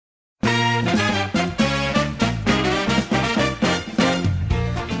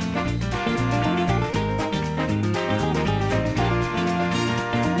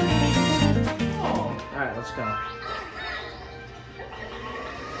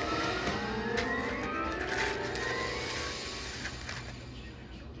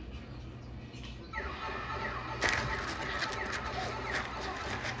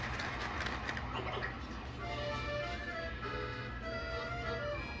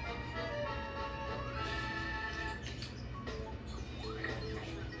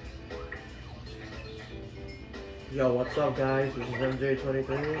Yo, what's up, guys? This is MJ23.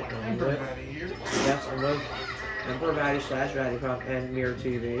 I'm with, Birdo here. yes, I'm with Emperor Vatty / Vaticrock and Mirror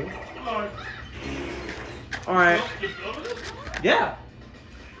TV. Alright. Yeah.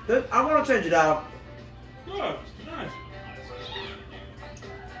 I want to change it out. Good. Nice.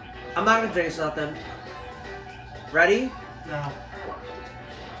 I'm not gonna drink something. Ready? No.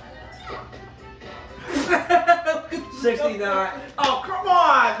 69. Oh, come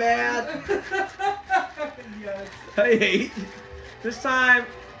on, man. Yes. Hey, this time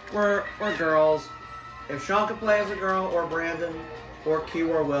we're girls. If Sean can play as a girl, or Brandon, or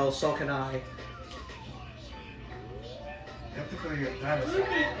Q or Will, so can I. You have to clear your dinosaur.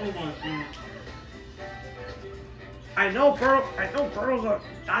 Oh my god. I know Birdo's a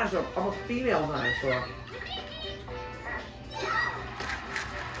dinosaur. I'm a female dinosaur.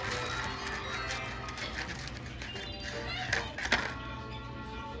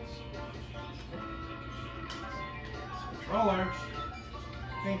 Controller.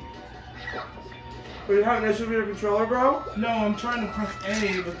 Thank you. Are you having issues with your controller, bro? No, I'm trying to press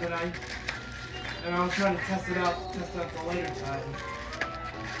A, but then I was trying to test it out for later time.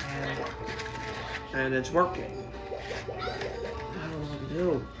 And it's working. I don't know what to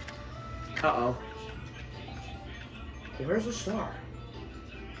do. Uh-oh. Where's the star?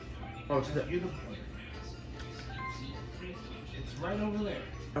 Oh, it's the... Beautiful. It's right over there.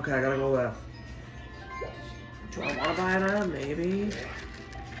 Okay, I gotta go left. Do I want to buy an item? Maybe.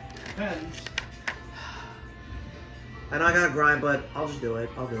 Depends. I know I gotta grind, but I'll just do it.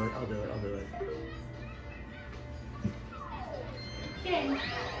 I'll do it.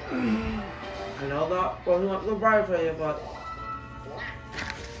 I know that wasn't the right for you, but...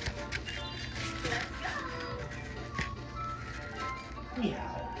 Yeah.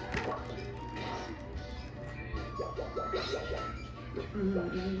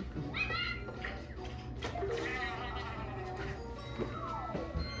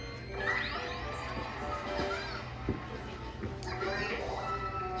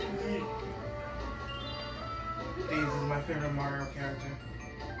 Daisy is my favorite Mario character.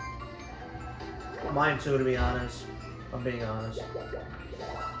 Mine too, to be honest. I'm being honest.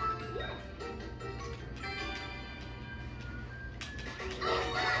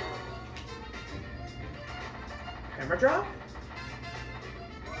 Camera drop?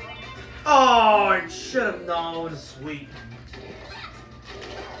 Oh, I should have known. Sweet.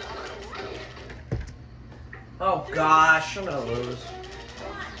 Oh gosh, I'm gonna lose.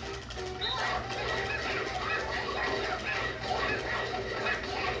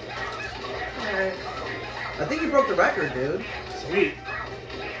 I think you broke the record, dude. Sweet.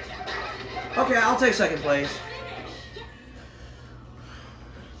 Okay, I'll take second place.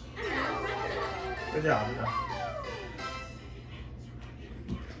 Good job, you know.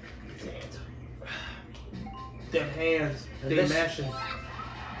 Them hands, And they this- mashing.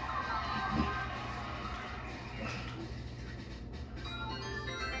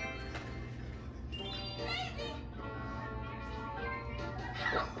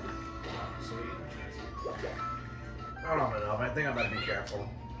 I don't know, but I think I better be careful.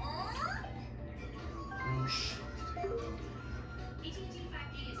 Whoosh.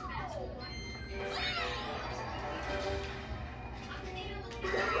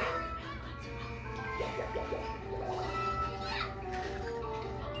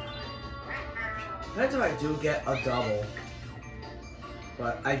 Depends if I do get a double,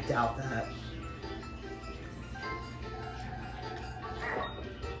 but I doubt that.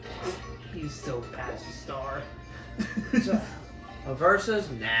 You still pass the star. So, a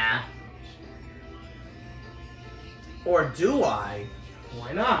versus? Nah. Or do I?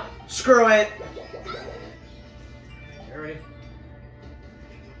 Why not? Screw it. You ready?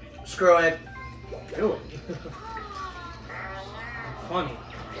 Screw it. Do it. Funny.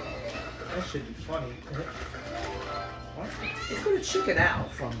 That should be funny. What? You could have chickened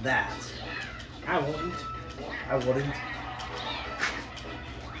out from that. I wouldn't. I wouldn't.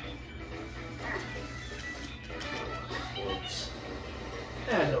 Oops.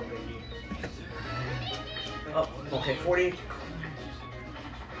 No biggie. Oh, okay, 40.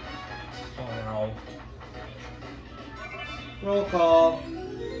 Oh no. Roll call.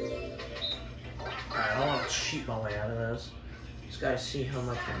 Alright, I don't want to cheat my way out of this. Just gotta see how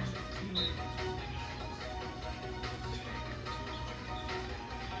much.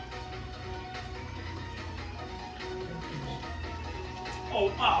 Oh,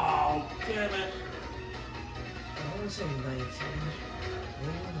 damn it. I want to say 19.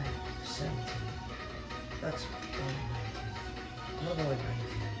 Maybe like 17. That's 119. I'll go with 19.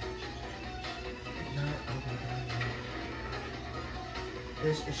 If not, I'll go with 19.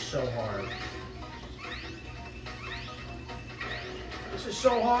 This is so hard. This is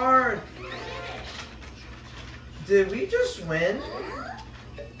so hard. Did we just win?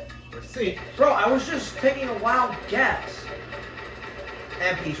 Let's see. Bro, I was just taking a wild guess.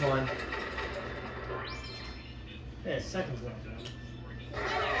 And Peach won. Yeah, seconds left.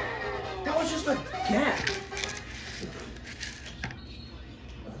 That was just a guess.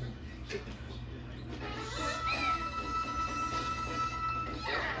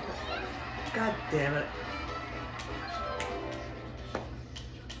 God damn it.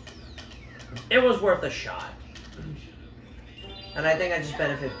 It was worth a shot. And I think I just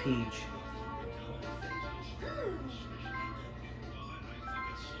benefit Peach.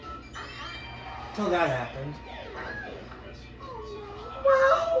 Until that happened.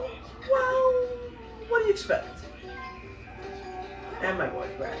 Well, what do you expect? And my voice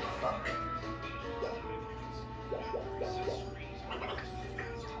cracked. Fuck.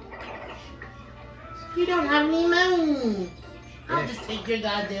 You don't have any money. I'll just take your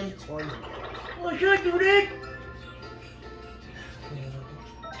goddamn toy. Well, should I do that?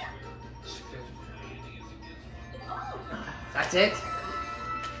 That's it?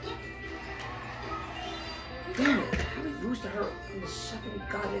 Damn it. How did we lose to her in the second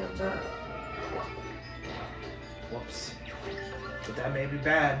goddamn turn? Whoops. But that may be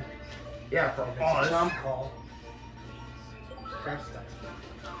bad. Yeah, for It's us. a jump call. First time.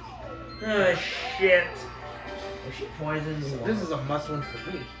 Oh, shit. Was she poisoned? This is a must-win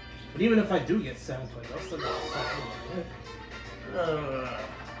for me. But even if I do get 7 points, I'll still get 7 points.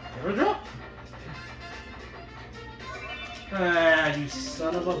 Never drop. Ah, you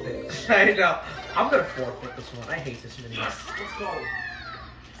son of a bitch. I know. I'm gonna forfeit this one. I hate this mini. Let's go.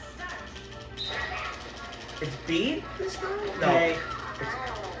 It's B this time? No. Okay.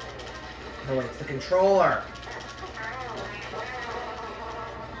 No, wait, it's the controller.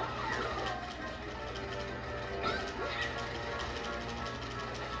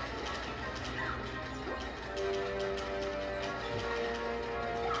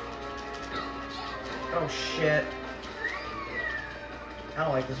 Oh shit. I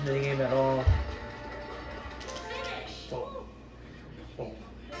don't like this minigame at all. Whoa. Whoa.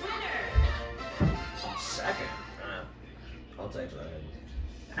 Second. I'll take that.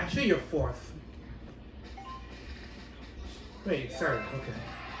 Actually, you're 4th. Wait, 3rd. Okay.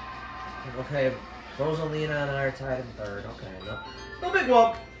 Okay, Rosalina and I are tied in 3rd. Okay, no big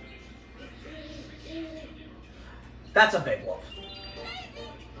whoop. That's a big whoop.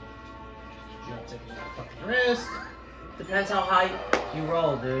 You're not taking that fucking risk. Depends how high you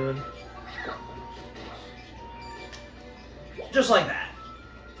roll, dude. Just like that.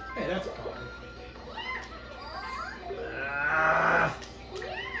 Hey, that's fine.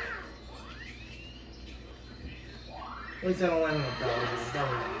 At least I don't land on a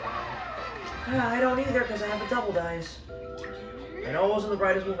double. I don't either because I have a double dice. I know it wasn't the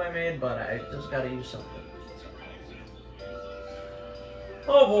brightest move I made, but I just gotta use something.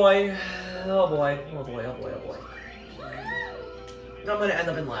 Oh boy. Oh boy. Oh boy. Oh boy. Oh boy. I'm gonna end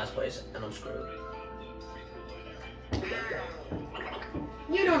up in last place and I'm screwed.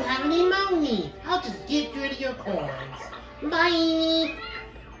 You don't have any money. I'll just get rid of your coins. Bye.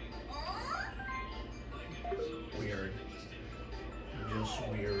 Weird. Just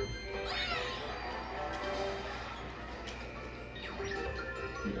weird.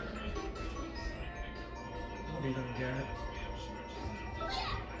 What are you gonna get?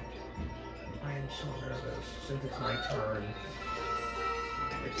 I am so nervous since it's my turn.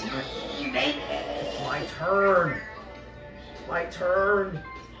 It's my turn. My turn.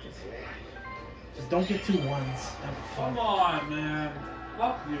 Just don't get 2 1s. That'd be fun. Come on, man.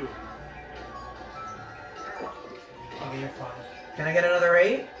 Fuck you. Okay, you're fine. Can I get another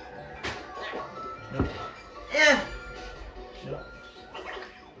 8? Nope. Eh. Nope.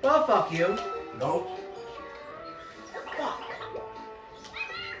 Well, fuck you. Nope. Fuck.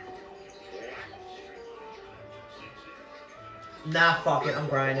 Nah, fuck it. I'm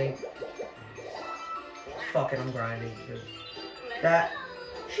grinding. Fuck it. I'm grinding. Dude. That.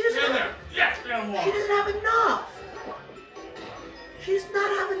 She doesn't. Get there. Yes, get him She one. doesn't have enough. She does not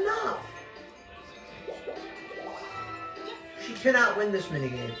have enough. She cannot win this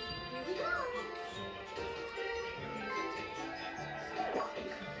minigame.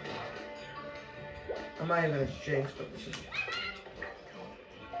 I'm not even gonna jinx, but this is.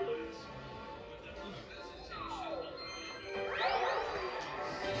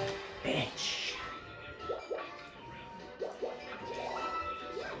 Bitch.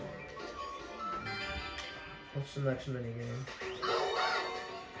 What's the next minigame?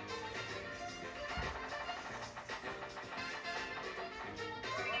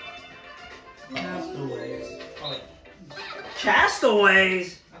 Castaways. Oh,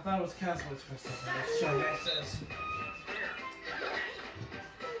 Castaways? I thought it was Castaways for a second. Let's show you access.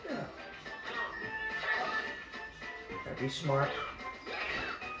 Yeah. That'd be smart.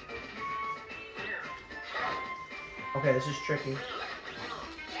 Okay, this is tricky.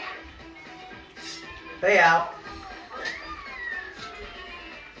 Stay out.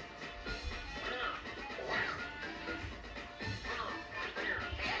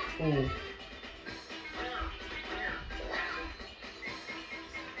 Ooh.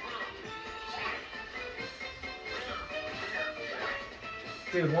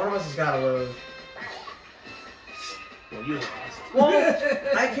 Dude, one of us has got to lose. Well, you lost. Well,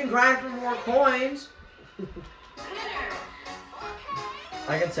 I can grind for more coins.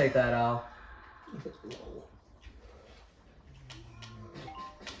 I can take that out.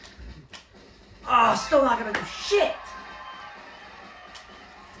 Ah, still not gonna do shit.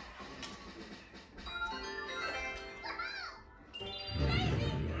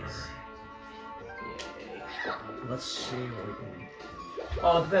 Let's see what we can.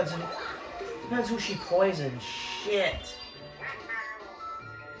 Oh, it depends who she poisons. Shit.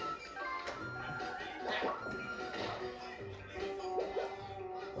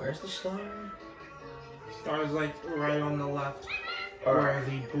 Where's the star? Star's like right on the left, where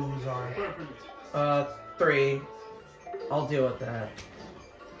the boos are. 3. I'll deal with that.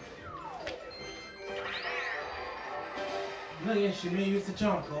 No, yeah, she may use the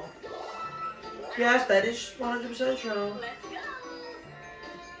jump call. Yes, that is 100% true.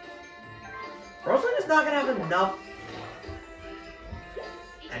 Rosalina's not gonna have enough.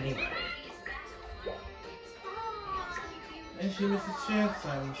 Anyway. And she missed a chance.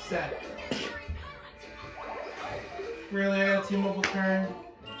 I'm set. Really, I got team up with her.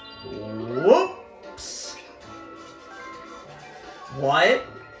 Whoops! What?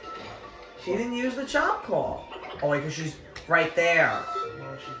 She didn't use the chop call. Oh wait, because she's right there.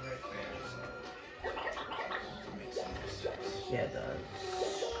 Well, she's right there, so makes more sense. Yeah, it does.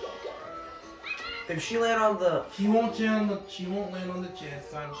 If she land on the... She won't land on the chance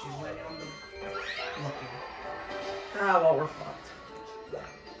time. She's landing on the lucky. Ah, well, we're fucked.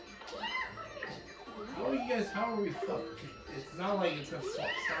 How are we fucked? It's not like it's a soft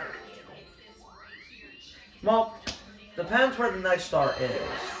start. Well, depends where the next star is.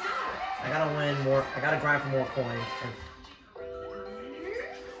 I gotta win more. I gotta grind for more coins.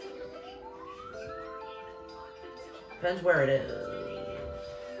 Depends where it is.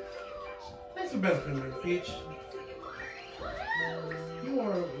 That's the best for me, Peach. You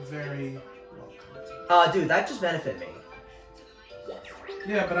are very welcome. Dude, that just benefit me.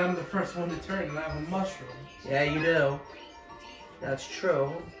 Yeah, but I'm the first one to turn and I have a mushroom. Yeah, you do. That's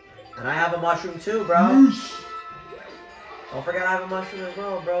true. And I have a mushroom too, bro. Don't forget I have a mushroom as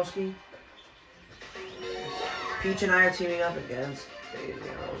well, broski. Peach and I are teaming up against Daisy and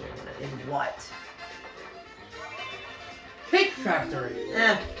Rosalina. In what? Cake Factory!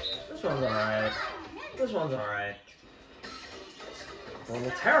 Eh, this one's alright. This one's alright. It's a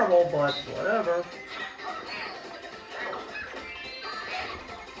little terrible, but whatever.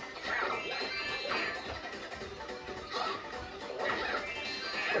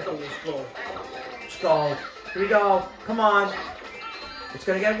 Let's go. Here we go. Come on. It's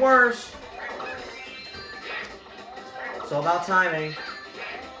gonna get worse. It's all about timing.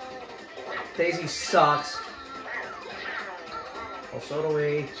 Daisy sucks. Well, so do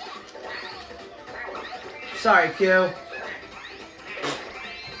we. Sorry, Q.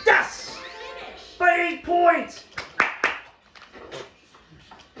 Yes! By 8 points!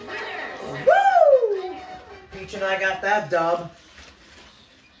 Woo! Peach and I got that dub.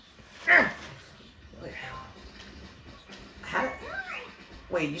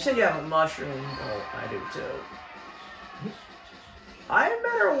 Wait, you said you have a mushroom. Oh, I do too. I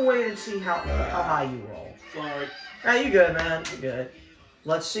better wait and see how high you roll. Sorry. Hey, you good, man. You good.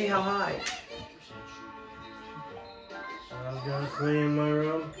 Let's see how high. I was gonna clean my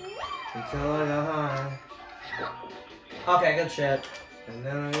room until I got high. Okay, good shit. And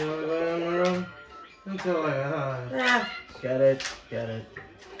then I'm gonna go in my room until I got high. Get it. Get it.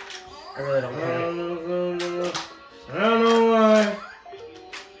 I really don't care. I don't know why.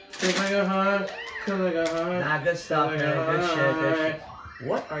 Till I got high. Till I got high. Nah, good stuff, man. Good shit, good shit.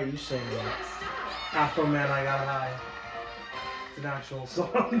 What are you singing? Afro Man, I got high. It's an actual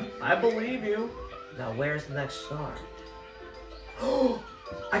song. I believe you. Now, where's the next star? Oh,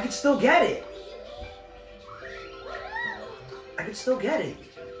 I can still get it. I can still get it.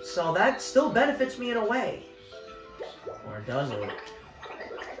 So that still benefits me in a way. Or does it?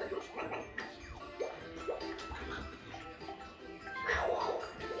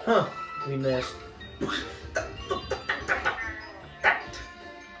 Huh, we missed.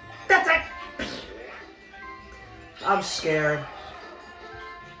 I'm scared.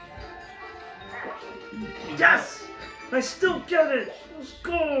 Yes! I still get it! Let's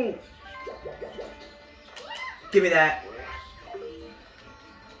go! Give me that.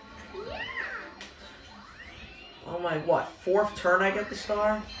 Oh my, what? 4th turn I get the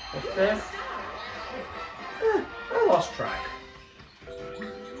star? Or 5th? I lost track.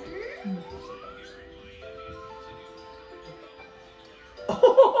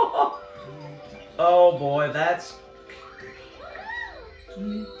 Oh boy, that's...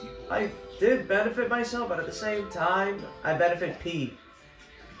 I did benefit myself, but at the same time, I benefit Pete.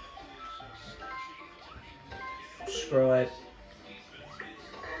 Screw it.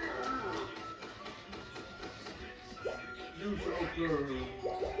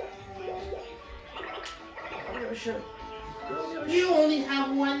 You only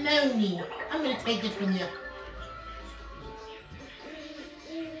have one Noni. I'm gonna take it from you.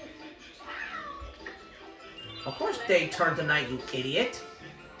 Of course day turned to night, you idiot.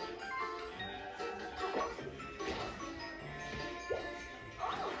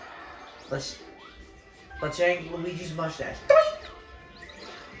 Let's yank Luigi's mustache.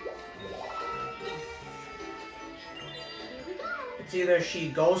 It's either she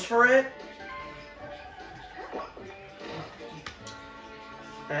goes for it.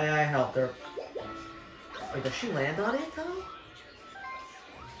 I helped her. Wait, does she land on it though?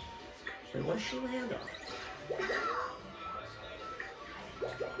 Wait, what does she land on?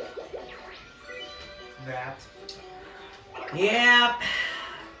 That. Yep.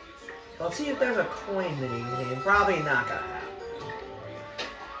 Let's see if there's a coin mini game. Probably not gonna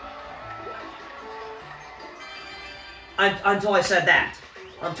happen. Until I said that.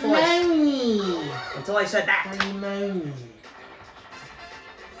 Until I said that.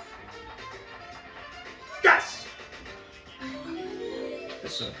 Yes!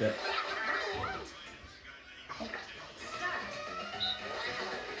 This is so good.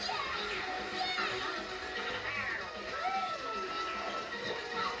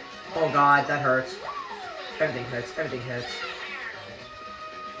 Oh god, that hurts. Everything hurts, everything hurts.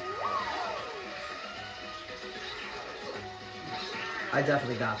 I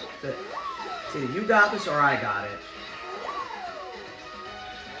definitely got it. It's either you got this or I got it.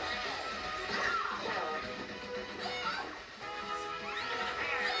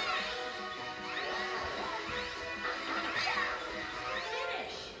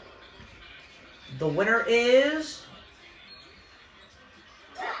 The winner is...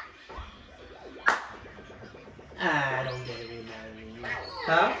 I don't get it.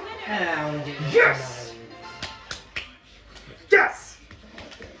 Huh? I don't get it. Yes! Yes!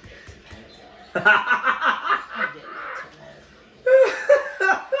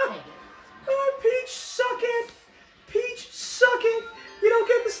 Oh, Peach, suck it! Peach, suck it! You don't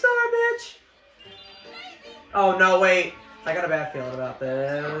get the star, bitch! Oh, no, wait. I got a bad feeling about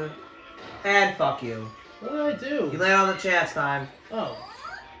this. And fuck you. What did I do? You land on the chance time. Oh.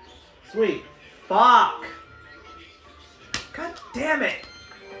 Sweet. Fuck! God damn it!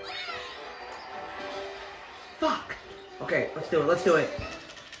 Fuck! Okay, let's do it, let's do it.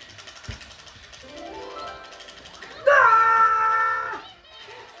 Ah!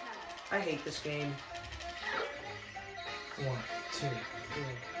 I hate this game. 1, 2, 3,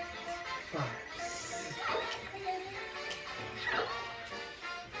 4, 5.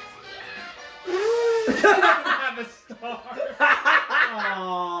 Have a star.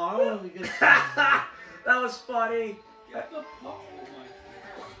 Aww, that was a good time. That was funny. Get the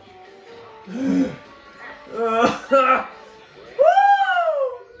Woo,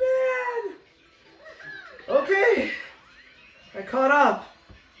 man! Okay, I caught up.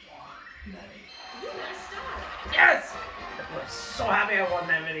 Yes! I'm so happy I won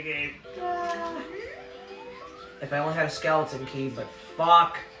that minigame. If I only had a skeleton key, but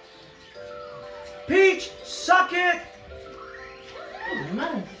fuck. Peach, suck it! Oh,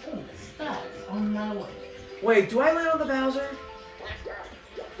 man, stop on my way. Wait, do I land on the Bowser?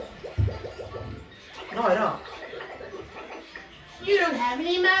 No, I don't. You don't have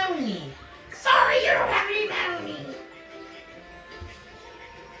any money. Sorry, you don't have any money.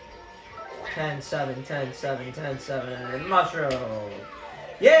 10, 7, 10, 7, 10, 7, and mushroom.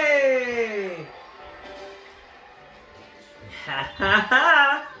 Yay! Ha ha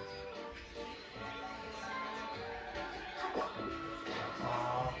ha!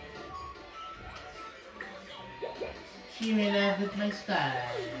 Aww. She ran off with my style.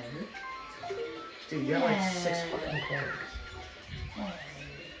 Dude, you have like 6 fucking coins.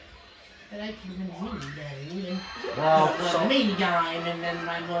 But I can win a mini game. Well, A so, mini game, and then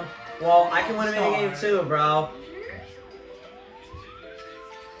I won. well, I can win a minigame too, bro.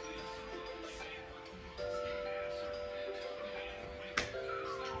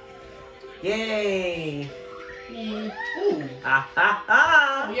 Yay! Yeah. Ooh. Ha ha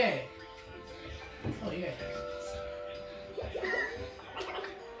ha! Oh, yeah. Oh, yeah.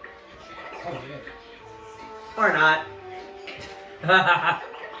 Oh, yeah. Or not.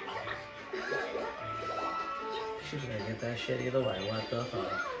 She's gonna get that shit either way. What the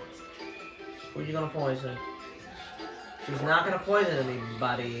fuck? Who you gonna poison? She's not gonna poison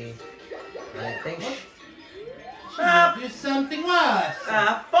anybody. I think she... She's about to do something worse.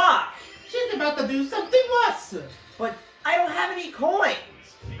 Fuck! She's about to do something worse. But I don't have any coins.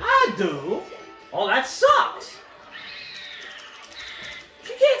 I do. Oh, that sucks.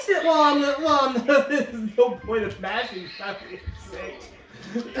 She can't steal. Well, there's no point of mashing 6.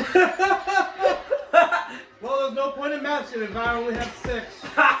 Well, there's no point in mashing if I only have 6.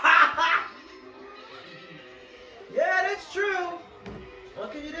 Yeah, that's true.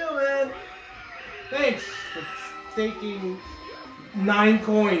 What can you do, man? Thanks for taking 9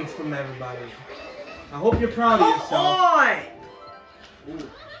 coins from everybody. I hope you're proud of yourself. Come on! Ooh.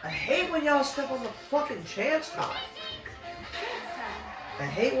 I hate when y'all step on the fucking chance top. I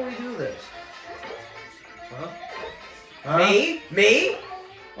hate when we do this. Huh? Me? Me?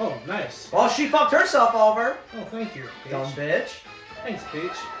 Oh, nice. Well, she fucked herself over. Oh, thank you, Peach. Dumb bitch. Thanks,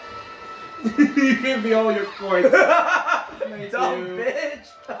 Peach. You give me all your coins. Thank Dumb you. bitch.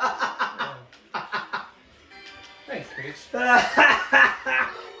 Oh. Thanks, Peach. Let's get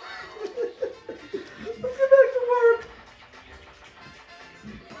back to work.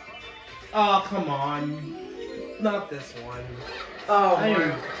 Oh, come on. Not this one. Oh,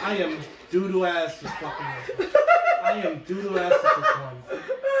 I am doo-doo ass this fucking one. I am doo-doo ass at this one.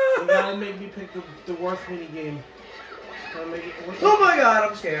 You gotta make me pick the worst minigame. Oh my god,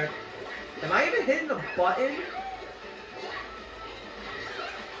 I'm scared. Am I even hitting the button?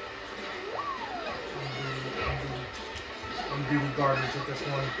 I'm doo-doo garbage at this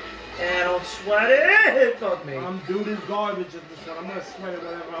one. And don't sweat it. Fuck me. I'm doo-doo garbage at this one. I'm gonna sweat it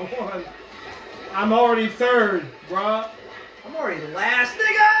whenever I want. I'm already 3rd, bruh. I'm already last,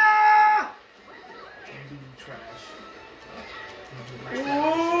 nigga! I'm doo-doo trash.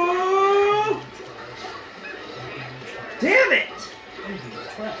 Ooh! Damn it! I'm doo-doo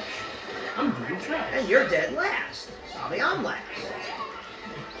trash. I'm doo-doo trash. And you're dead last. I'm last.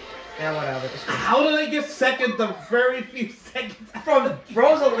 Yeah, whatever. How did I get 2nd the very few seconds From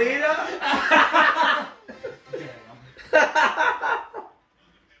Rosalina? Damn.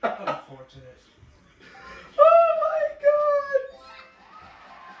 Unfortunate. Oh my god!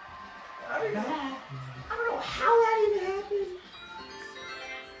 I don't know how that even happened.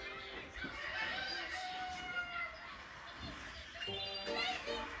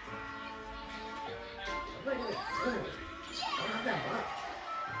 What am I gonna do? I don't have that much.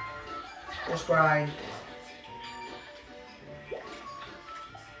 Just grind.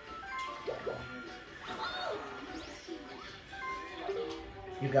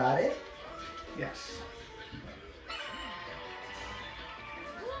 You got it? Yes.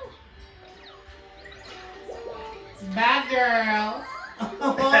 Bad girl.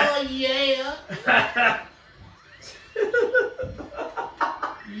 Oh yeah.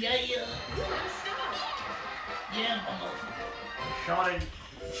 Yeah. Yeah, mama. Sean and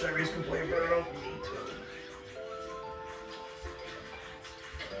Sherry's complete Birdo.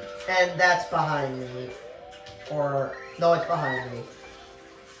 And that's behind me. Or, no, it's behind me.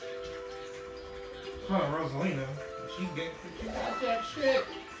 Oh, Rosalina. She got that shit.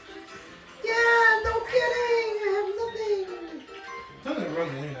 Yeah, no kidding. I have nothing. Tell me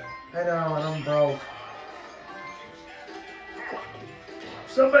Rosalina. I know, and I'm broke.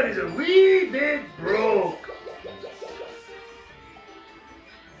 Somebody's a wee bit broke.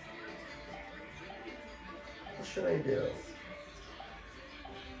 What should I do?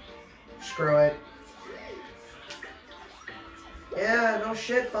 Screw it. Yeah, no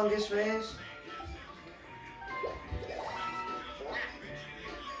shit, fungus face.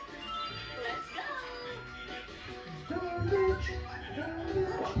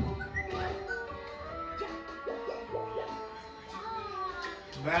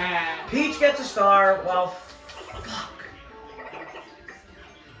 That. Peach gets a star. Well, fuck.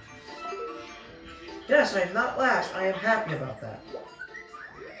 Yes, I am not last. I am happy about that.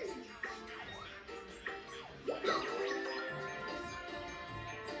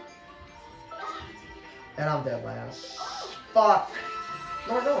 And I'm dead last. Fuck.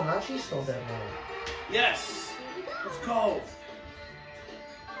 No, I'm not. She's still dead last. Yes. Let's go.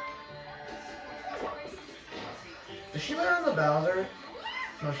 Does she learn the Bowser?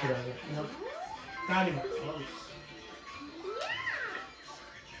 No, she doesn't. Nope. Not even close.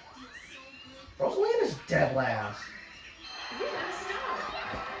 Rosalina's dead last.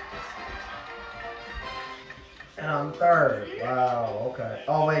 And I'm third. Wow, okay.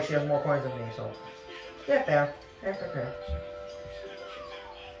 Oh, wait, she has more coins than me, so. Yeah, fair. Fair.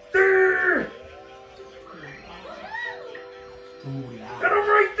 Get him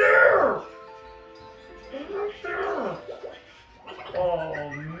right there! Right there! Oh,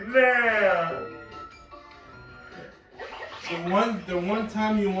 man! The one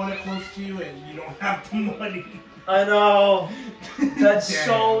time you want it close to you and you don't have the money. I know. That's Damn.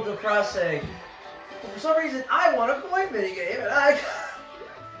 so depressing. For some reason, I want a coin minigame, and I.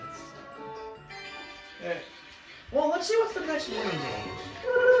 Well, let's see what's the next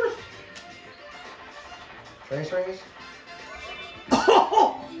minigame. Trace rings?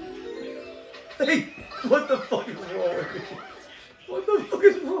 Oh! Hey, what the fuck is wrong with me? What the fuck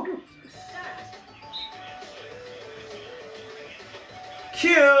is wrong?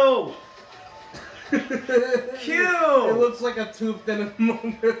 Q! Q! It looks like a tooth in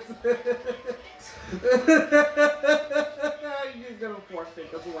Among Us. You're gonna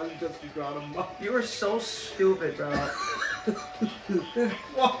forsake us one just to draw them up. You were so stupid, bro.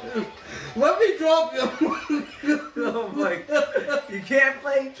 Let me drop you. Oh my god. You can't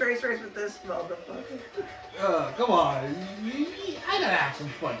play Trace Race with this motherfucker. Come on. I gotta have some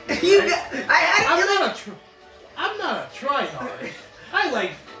fun. You got, I'm not a tryhard. I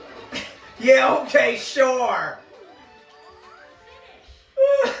like. Yeah, okay, sure.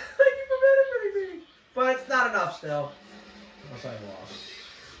 Thank you for benefiting me. But it's not enough still. Unless I lost.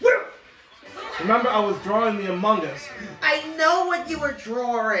 Remember, I was drawing the Among Us. I know what you were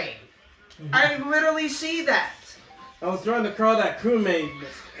drawing. I literally see that. I was drawing the crow that crew made,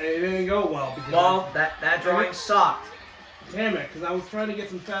 and it didn't go well. Well, that drawing sucked. Damn it, because I was trying to get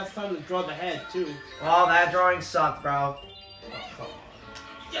some fast time to draw the head, too. Well, that drawing sucked, bro.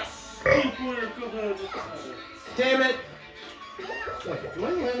 Yes! Damn it! Wait, do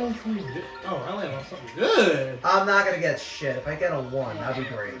I land on something good? Oh, I land on something good. I'm not gonna get shit. If I get a 1, that'd be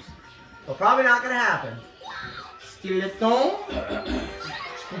great. But probably not gonna happen. Skeleton?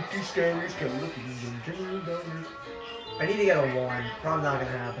 Spooky, scary, skeleton. I need to get a 1. Probably not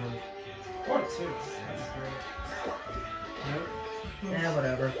gonna happen. Or 2. That'd be great. Yeah,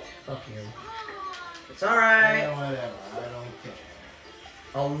 whatever. Fuck you. It's alright. Yeah, whatever. I don't care.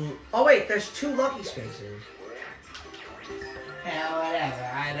 Oh wait, there's 2 lucky spaces. Yeah, whatever.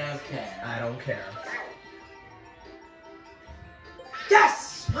 I don't care. I don't care.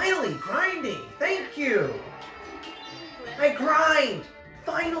 Yes! Finally, grinding! Thank you! I grind!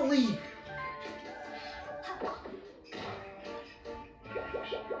 Finally!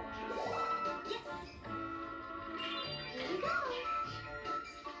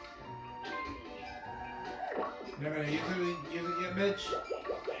 Never gonna use it yet, bitch?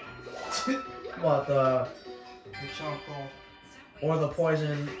 What, the charcoal. or the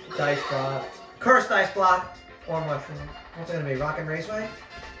poison dice block? Curse dice block! Or mushroom. What's it gonna be? Rockin' Raceway?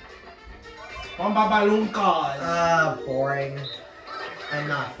 Bombabalunkas! Boring. And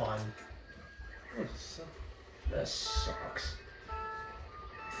not fun. This sucks.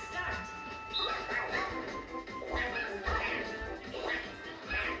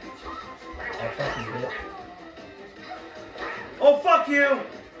 Oh, fuck you, bitch. Oh, fuck you!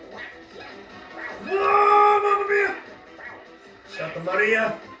 Whoa, Mamma Mia! Santa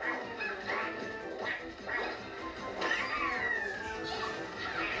Maria.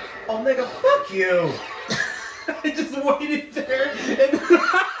 Oh, nigga, fuck you! I just waited there and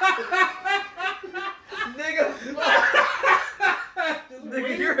Nigga,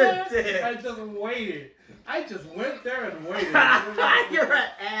 nigga, you're a dick. I just waited. I just went there and waited. You're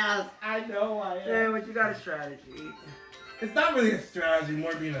an ass. I know I am. Yeah, but you got a strategy. It's not really a strategy,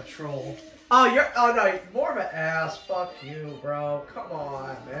 more being a troll. Oh, no, you're more of an ass. Fuck you, bro. Come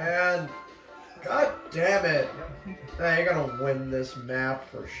on, man. God damn it. Hey, you're gonna win this map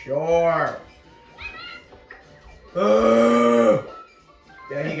for sure. There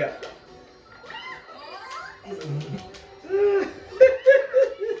you go.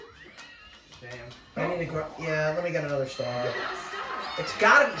 Damn. I need to grow. Yeah, let me get another star. It's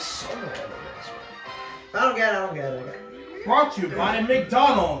gotta be somewhere in this one. I don't get it. Brought to you by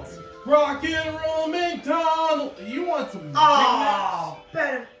McDonald's. Rock and roll McDonald's. You want some? Oh,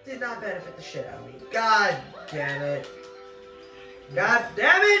 did not benefit the shit out of me. God damn it. God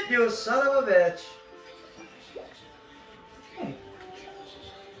damn it, you son of a bitch.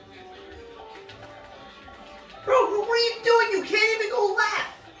 Bro, what are you doing? You can't even go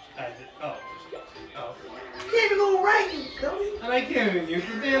left. Oh. You can't even go right, you dummy. And I can't even use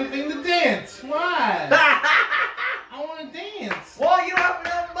the damn thing to dance. Why? I want to dance. Well, you don't have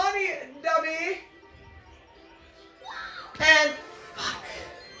enough money, dummy. And fuck.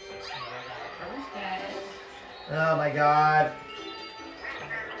 Oh my god.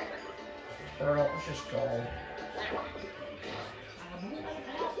 Birdo, let's just go.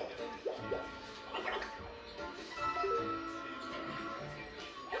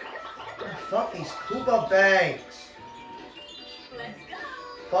 Fuck these Koopa banks. Let's go.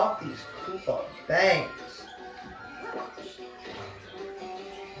 Fuck these Koopa banks.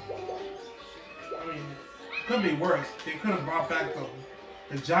 I mean, it could be worse. They could have brought back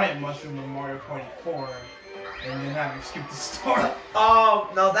the giant mushroom in Mario Party 4 and then have him skip the start. Oh,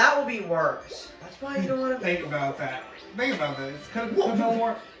 no, that would be worse. That's why you don't want to... Think about that. Think about that. It's could have no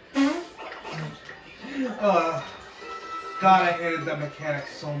more. God, I hated that mechanic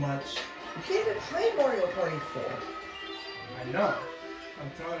so much. You can't even play Mario Party 4. I know.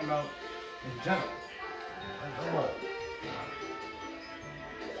 I'm talking about in general. I know.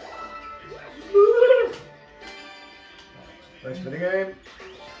 Nice minigame.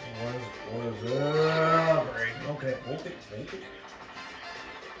 What is it? Okay, make it.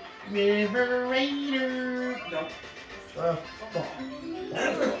 River Raider. Nope. Fuck.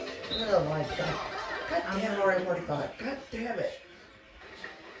 Oh my god. God damn Mario Party 5. God damn it.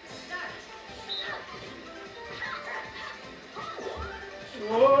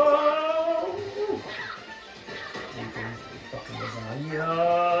 Whoa! Fucking lasagna.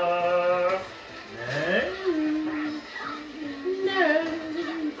 No.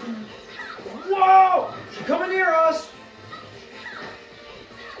 Whoa! She's coming near us.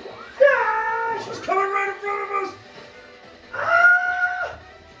 Ah! She's coming right in front of us. Ah!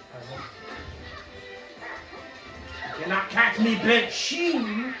 You cannot catch me, bitch. She.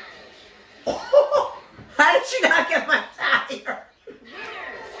 How did she not get my tire?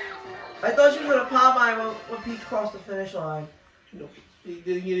 I thought she was gonna pop mine when Peach crossed the finish line. Nope. He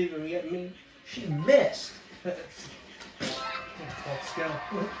didn't even get me. She missed. That's skill.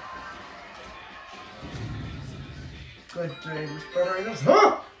 Good thing. Birdo, this.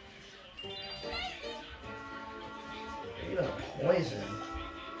 Huh? You're gonna poison.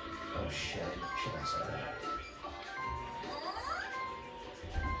 Oh shit. Should I say that?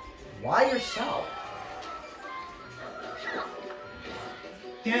 Why yourself?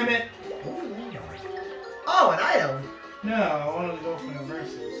 Damn it. Oh, an item. No, I wanted to go for the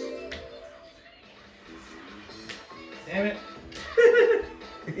verses. Damn it.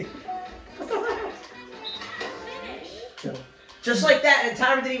 Just like that, and the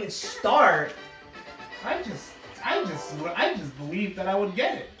timer didn't even start. I just believed that I would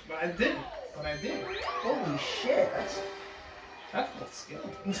get it, but I didn't. But I did. Holy shit, That's called skill.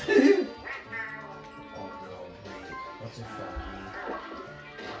 Oh no, wait. What's in front of me?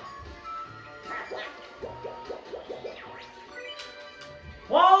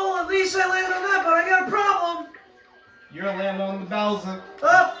 Well, at least I landed on that, but I got a problem. You're landing on the Bowser.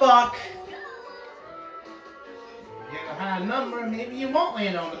 Oh, fuck. You get a high number, maybe you won't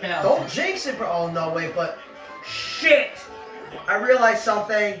land on the Bowser. Don't jinx it, bro. Oh, no, wait, but... Shit! I realized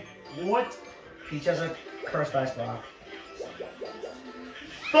something. What? Peach has a cursed ice block.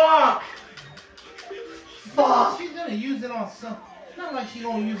 Fuck! Fuck! She's gonna use it on some. Not like she's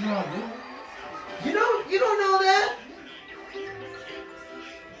gonna use it on you. You don't know that?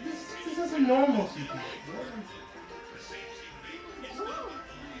 This is a normal CPU.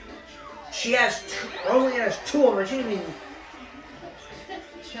 She has two, only has two of them. She didn't even...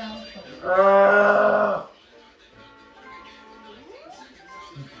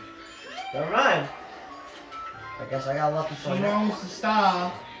 Never mind. I guess I got lucky for She you. wants to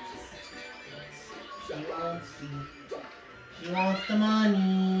stop. She wants the money. She wants the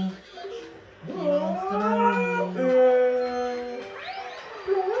money.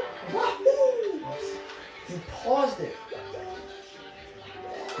 You paused it.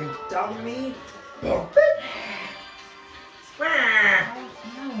 You dummy. Oh,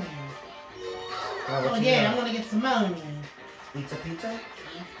 yeah, I'm gonna get some money. Pizza, pizza?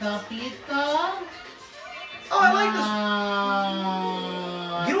 Pizza, pizza. Oh, I like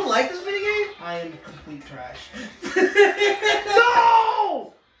this. You don't like this minigame? I am complete trash.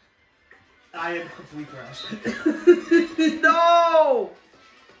 No! I am complete trash. No!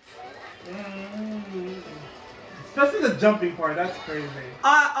 Especially the jumping part, that's crazy.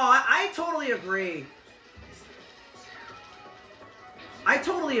 I totally agree. I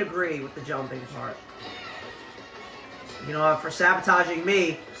totally agree with the jumping part. You know, for sabotaging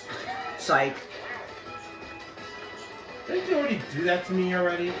me, psych. Didn't you already do that to me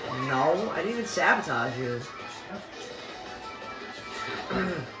already? No, I didn't even sabotage you.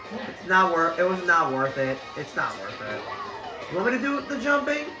 It's not worth. It was not worth it. It's not worth it. You want me to do the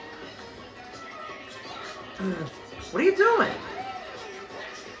jumping? What are you doing?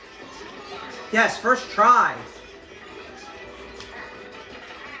 Yes, first try.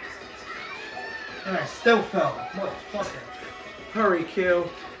 And I still fell. Motherfucker. Hurry, Q.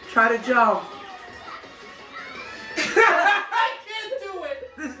 Try to jump. I can't do it!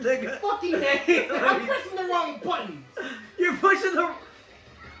 This nigga. Fucking A! I'm pressing the wrong buttons! You're pushing the.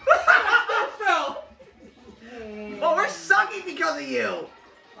 I still fell! Oh, we're sucking because of you.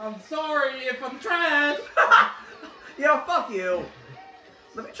 I'm sorry if I'm trash! Yo, fuck you.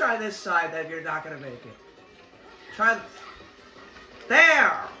 Let me try this side, then you're not gonna make it. Try.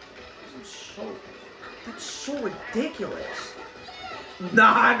 There! That's so ridiculous.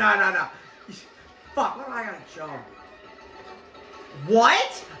 Nah. Fuck, what do I gotta jump?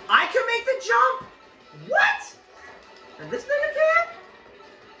 What? I can make the jump? What? And this nigga can't?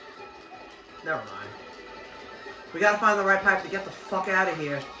 Never mind. We gotta find the right pipe to get the fuck out of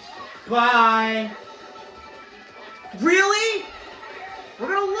here. Bye! Really? We're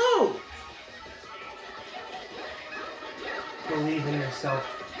gonna lose. Believe in yourself.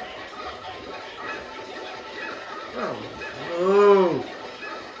 Oh.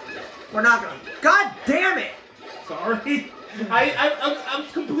 We're not gonna. God damn it! Sorry. I'm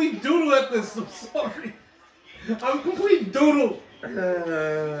complete doodle at this. I'm sorry. I'm complete doodle.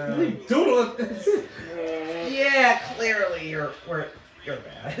 Complete doodle at this. Yeah, clearly you're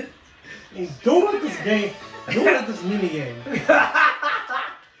bad. Doodle at this game. Doodle at this mini game.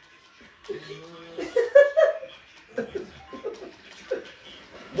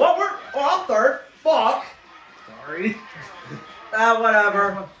 Well, I'm third. Fuck. Sorry.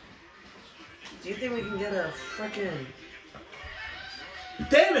 Whatever. Do you think we can get a frickin'...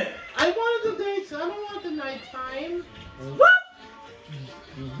 Damn it! I wanted the daytime. I don't want the nighttime. Whoop!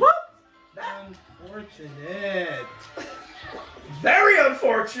 Whoop! Unfortunate. Very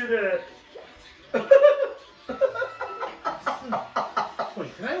unfortunate!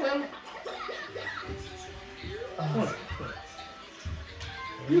 Wait, can I land? Wait.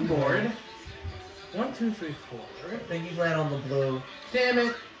 You bored? 1, 2, 3, 4. I think you land on the blue. Damn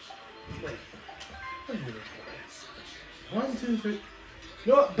it! Wait. What are you doing? 1, 2, 3. You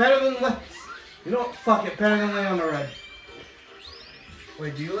know what? Better than you know what? Fuck it. Better than land on the red.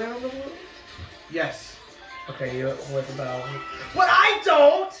 Wait, do you land on the blue? Yes. Okay, you with the bell. But I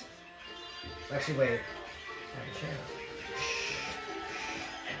don't! Actually, wait. I have a chance.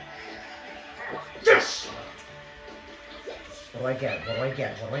 Yes! What do I get? What do I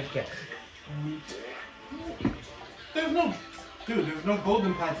get? What do I get? There's no... Dude, there's no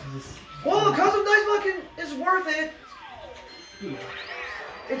golden patches. Well, the custom dice fucking is worth it. Dude.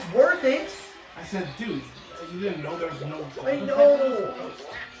 It's worth it. I said, dude, you didn't know there was no golden I know.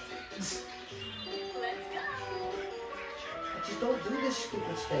 patches? Let's go. I just don't do this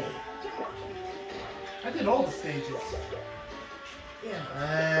stupid stage. I did all the stages. Yeah,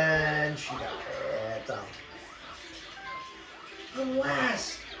 and she got it. I'm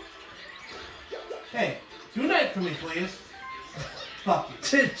last. Hey, do that for me, please. Fuck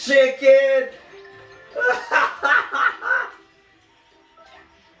you. Chicken.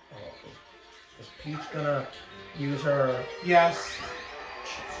 Is Peach gonna use her? Yes.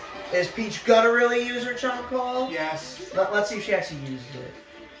 Is Peach gonna really use her chomp call? Yes. Let's see if she actually uses it.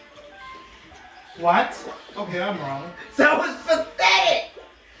 What? Okay, I'm wrong. That was pathetic.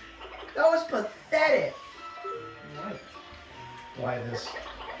 That was pathetic. What? Why this?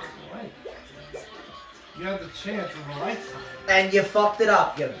 What? You had the chance of a lifetime. And you fucked it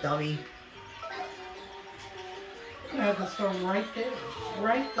up, you dummy. You had to start right there.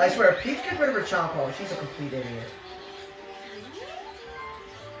 Right there. I swear, if Peach gets rid of her chomp call, she's a complete idiot.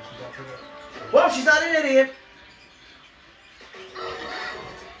 Well, she's not an idiot.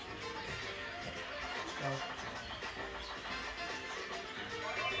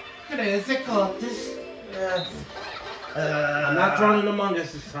 Critical. This. I'm not drawing Among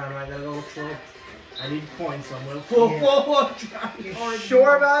Us this time. I gotta go full. I need points. I'm gonna full. You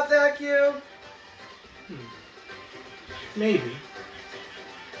sure about that, Q? Maybe.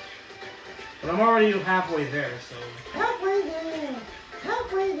 But I'm already halfway there, so. Halfway there.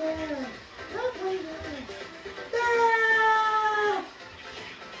 Halfway there. Halfway there. Ah!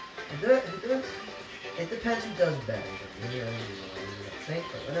 It depends who does better. I think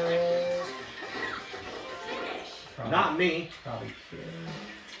the winner is... Not me. Probably Q.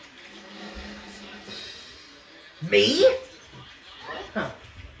 Me? Huh.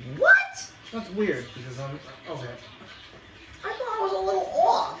 What? That's weird because I'm. Okay. I thought I was a little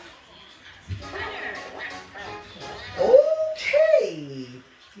off. Okay.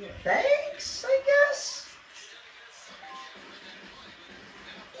 Yeah. Thanks, I guess.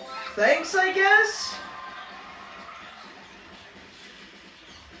 Thanks, I guess.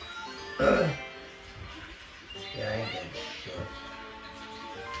 Yeah, I ain't getting shit.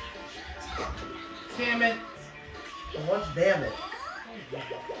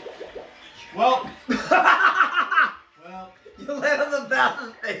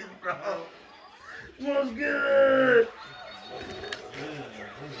 is, bro. What's good?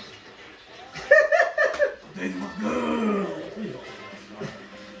 They look good.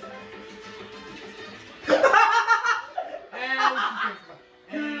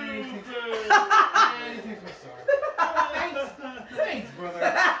 Thanks, brother.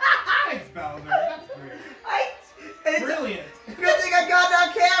 Thanks, Bowser. That's great. Brilliant. Good thing I got it on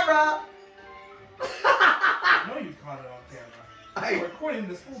camera. I know you caught it on camera. I was recording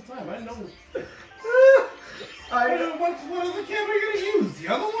this whole time. I know. What is the camera you're gonna use? The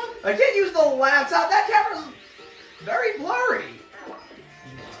other one? I can't use the laptop. That camera's very blurry.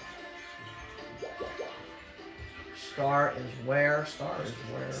 Star is where? Star is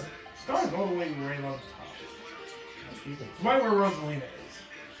where? Star's all the way right on top. It's right where Rosalina is.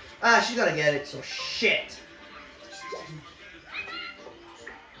 Ah, she's gonna get it, so shit.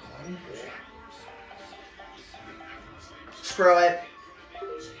 Screw it.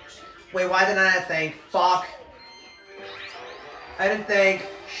 Wait, why didn't I think? Fuck. I didn't think.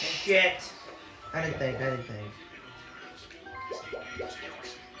 Shit. I didn't think.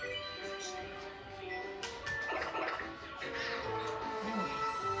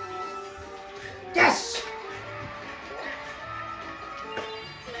 Yes!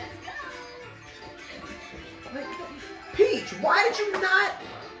 Peach, why did you not?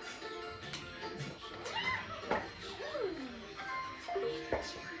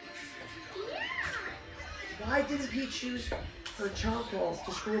 Why didn't Peach use her chocolate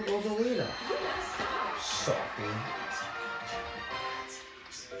to screw up Rosalina? Softy.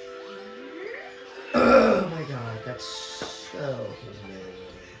 Oh my god, that's so humiliating.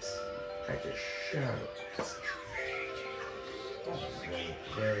 I just shut up.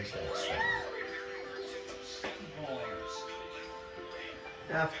 Where is that song?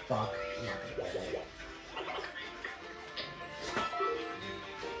 Ah, fuck. I'm not gonna get it.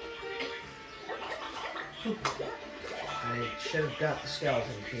 I should have got the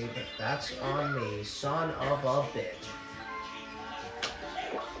skeleton key, but that's on me, son of a bitch.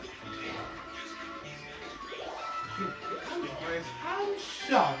 I'm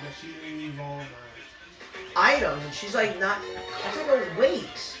shocked that she didn't leave all of her items, and she's like not. That's like a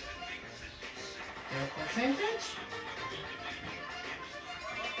weight. the same thing.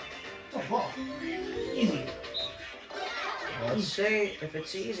 Oh, well. Easy. Let's see if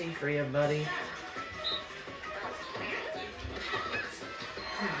it's easy for you, buddy.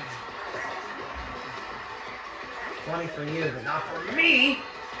 Funny for you, but not for me.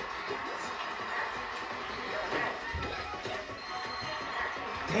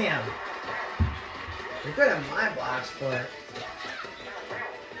 Damn. You're good at my blocks, but...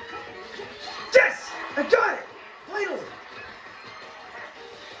 Yes! I got it! Finally!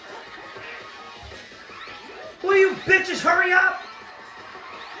 Will you bitches hurry up?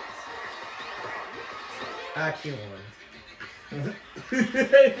 Ah, Q1.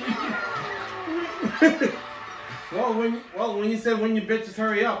 When you said when you bitches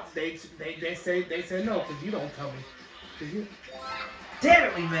hurry up, they say no because you don't tell me. Damn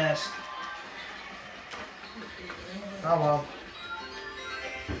it, we missed. Oh well.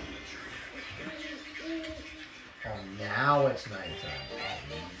 Oh, now it's nighttime. Oh,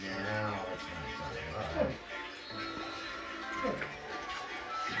 now it's nighttime. Alright.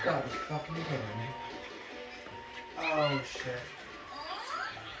 You gotta be fucking kidding me. Oh shit.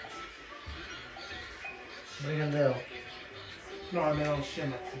 What are you gonna do? No, I mean, oh shit,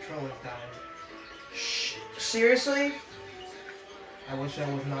 my controller's dying. Shh. Seriously? I wish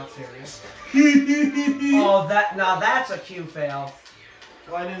I was not serious. Oh, now that's a Q fail.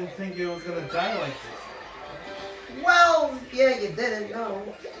 Well, I didn't think it was gonna die like this. Well, yeah, you didn't know.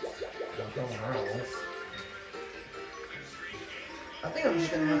 I think I'm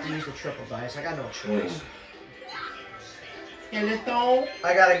just gonna have to use the triple dice. I got no choice. Skeleton.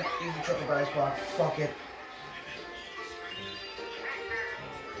 I gotta use the triple dice block. Fuck it.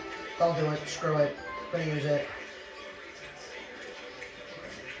 Don't do it. Screw it. I'm gonna use it.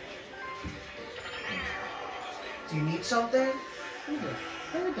 Do you need something? Look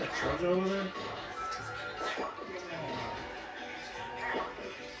at that charger over there.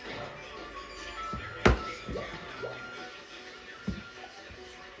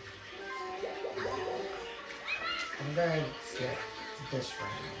 I'm gonna get this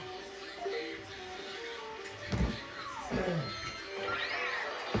right now.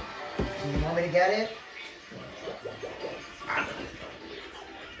 Do you want me to get it?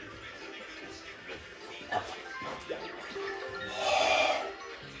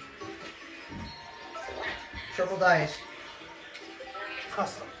 Triple dice.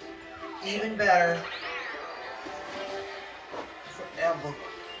 Custom. Even better. Forever.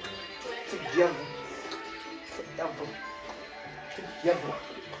 Together. Forever. Together.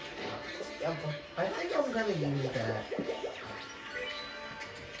 Forever. I think I'm gonna use that.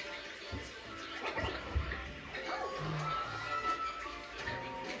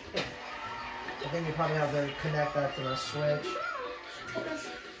 I think you probably have to connect that to the Switch.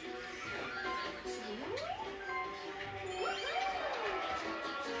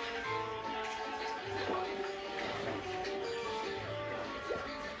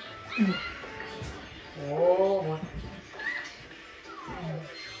 Oh,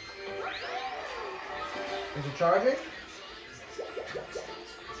 is it charging?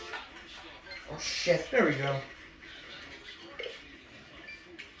 Oh shit. There we go.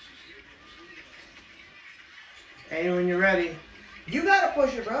 Hey, when you're ready. You gotta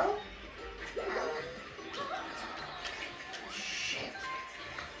push it, bro. Shit.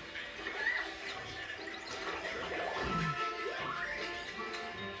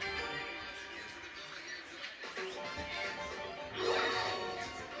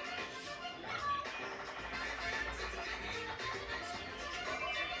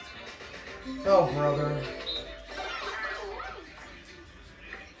 Oh, brother.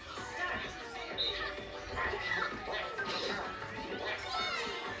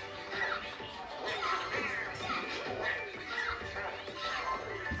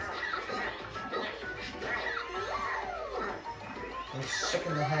 I'm sick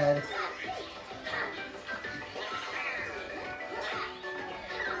in the head.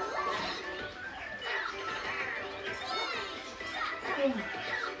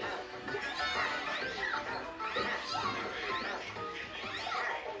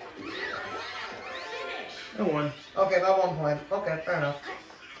 I won. Okay, by 1 point. Okay, fair enough.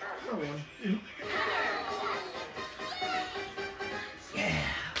 I won. Yeah.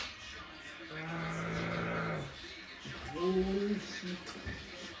 Oh shit.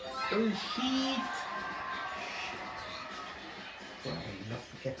 Oh shit. Well, enough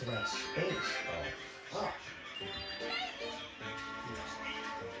to get to that space. Oh, fuck.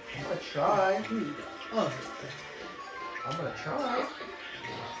 I'm gonna try. Oh. I'm gonna try.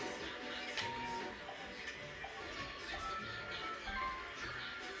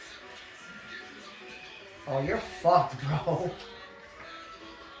 Oh, you're fucked, bro.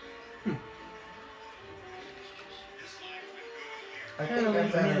 I think I'm I in a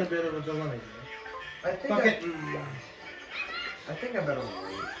better. bit of a dilemma here. I think Fuck it. I think I better wait.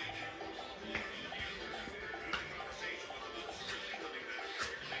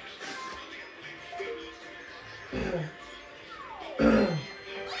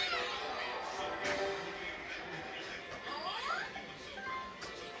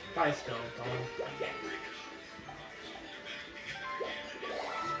 Bye, Skeleton.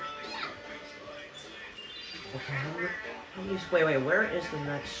 Okay, wait, where is the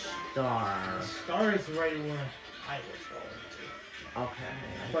next star? Star is right where I was going to. Okay.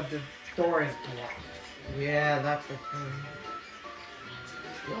 But the door is blocked. Yeah, that's the thing.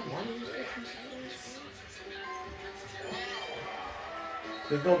 You don't want to use it for this?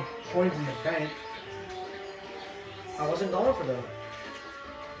 There's no coins in the bank. I wasn't going for them.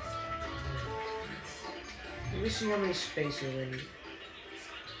 Let me see how many spaces I need.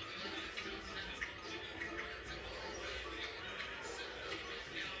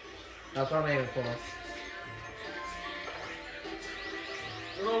 That's what I'm aiming for.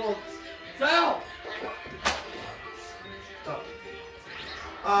 Oh, fell!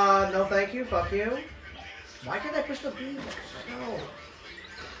 Oh. No thank you, fuck you. Why can't I push the B? No.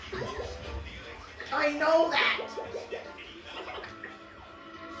 I know that!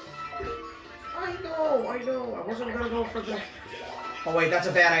 I know. I wasn't gonna go for the... Oh wait, that's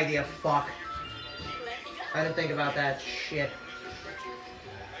a bad idea, fuck. I didn't think about that shit.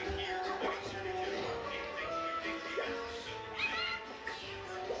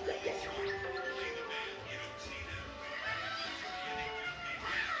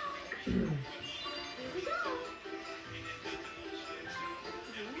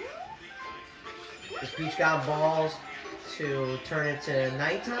 Does Peach got balls to turn it to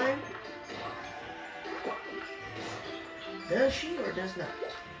nighttime? Does she or does not?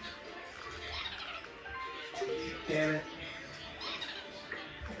 Damn it.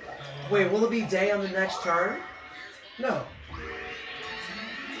 Wait, will it be day on the next turn? No.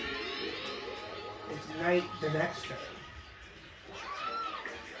 It's night the next turn.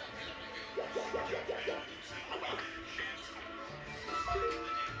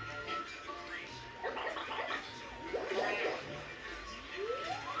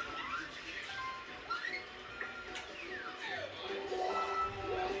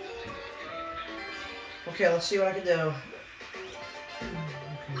 Okay, let's see what I can do.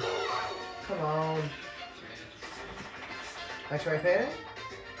 come on. X-ray painting?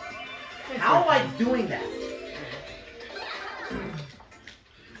 How am I doing that?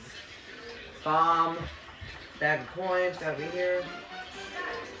 Bomb. Bag of coins, gotta be here.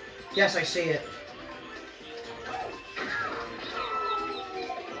 Yes, I see it.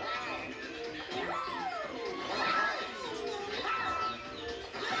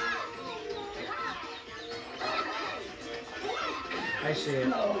 I see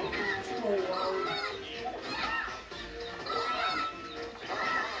it.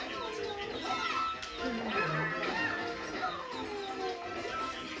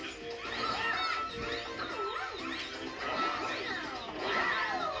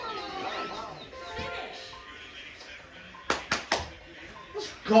 Let's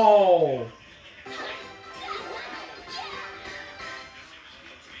go.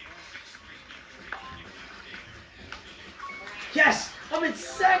 Yes, I'm in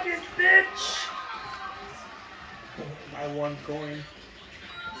second, bitch. By 1 coin.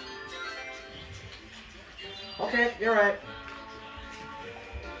 Okay, you're right.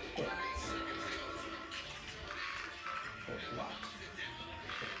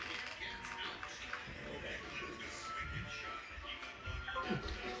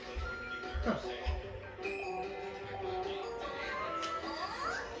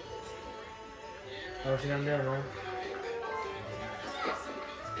 What's she gonna do, man?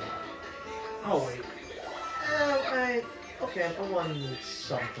 Oh, wait. Okay, I want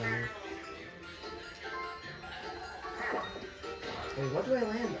something. Wait, what do I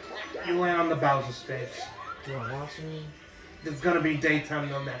land on? You land on the Bowser space. Do I want to? It's gonna be daytime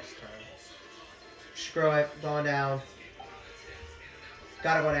the next turn. Screw it, going down.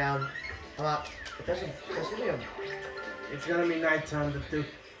 Gotta go down. I'm up. There's gonna be a... It's gonna be nighttime to do.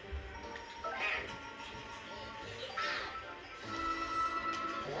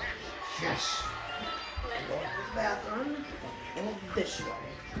 Yes. Go to the bathroom. Go this way.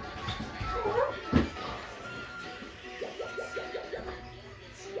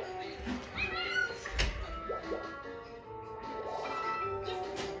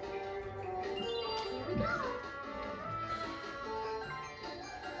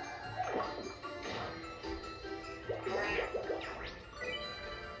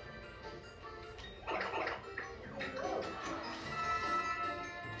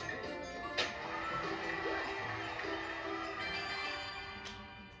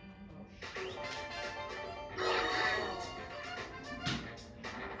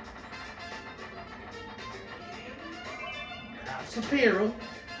 Superior.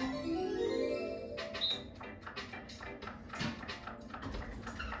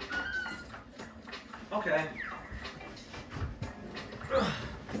 Okay.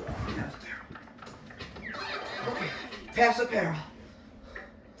 Okay, pass the barrel.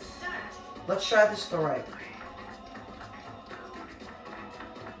 Let's try this the right way.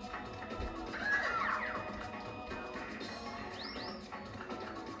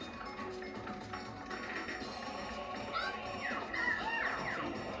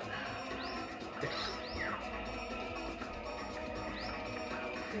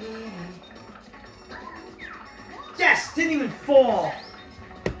 Yes! Didn't even fall!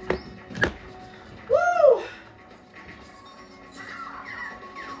 Woo!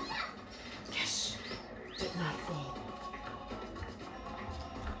 Yes! Did not fall.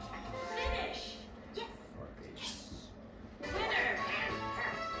 Finish. Yes. Yes. Winner.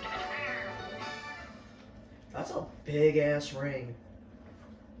 That's a big ass ring.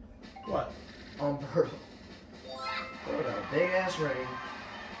 What? On Birdo. Birdo got a big ass ring.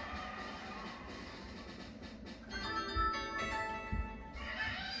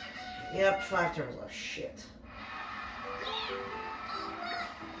 Yep, 5 turns left. Shit.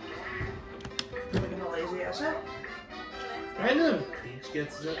 Looking a lazy ass out. I know. Peach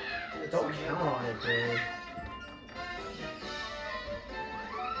gets it. Don't count on it, dude.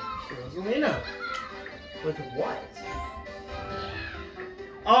 Rosalina. With what?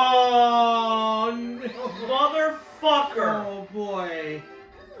 Oh no! Motherfucker! Oh boy.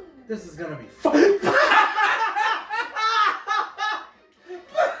 This is gonna be fun.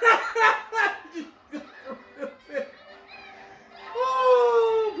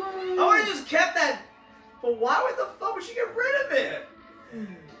 I would have just kept that, but why would the fuck would she get rid of it?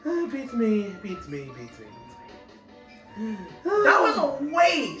 Beats me, beats me, beats me, beats me. That was a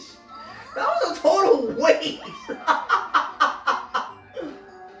waste! That was a total waste!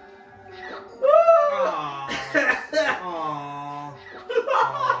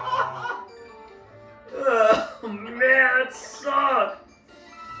 Oh man, it sucked!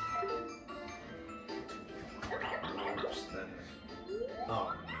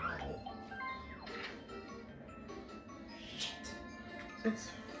 Oh no.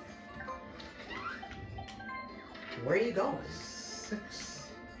 6. Where are you going? 6,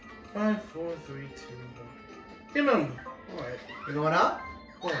 5, 4, 3, 2, 1. Remember. Alright. You going up?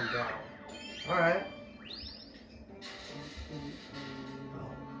 Going down. Alright.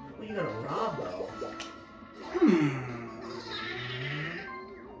 Who are you gonna rob, though?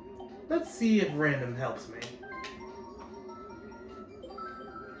 Let's see if random helps me.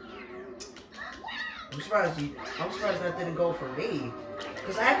 I'm surprised that didn't go for me.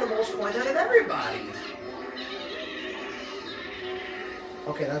 Because I have the most coins out of everybody.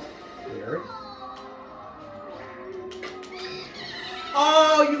 Okay, that's weird.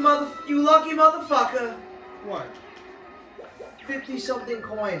 Oh, you lucky motherfucker. What? 50-something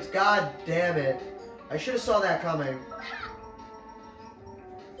coins. God damn it. I should have saw that coming.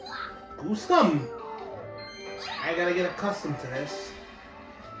 Goostum! I gotta get accustomed to this.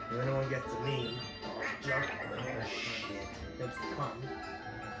 If anyone gets to me, I'll jump on the hair. Shit. That's fun.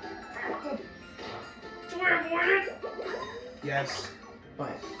 Do I avoid it? Yes.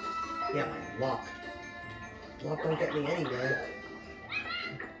 But, yeah, my luck. Luck don't get me anywhere.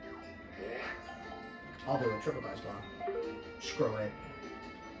 I'll do a triple dice block. Screw it.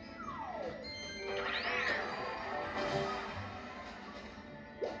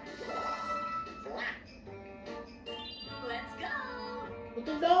 Let's go. What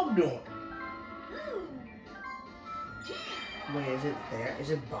the dog doing? Ooh. Wait, is it there? Is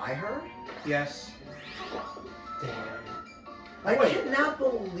it by her? Yes. Damn. I Wait. cannot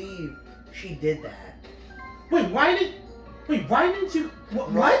believe she did that. Wait, why didn't you...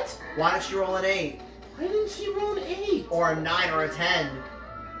 What? Why did she roll an 8? Why didn't she roll an 8? Or a 9 or a 10?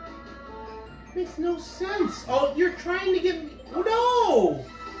 Makes no sense. Oh, you're trying to get me... Oh, no!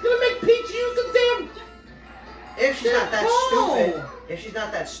 You're gonna make Peach use the damn... If she's not that call. stupid. If she's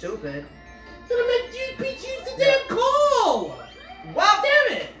not that stupid. You're gonna make Peach use the damn call! Well,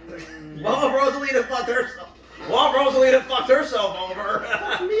 Damn it! well, Rosalina fucked herself. Well, Rosalina fucked herself over.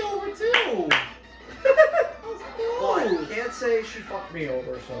 Fuck me over, too! Well, I can't say she fucked me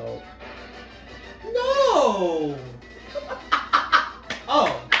over, so. No!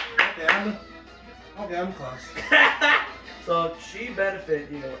 Oh. Okay, I'm close. So she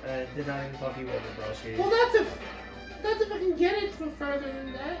benefited you and did not even fuck you over, broski. Well, that's if I can get it for further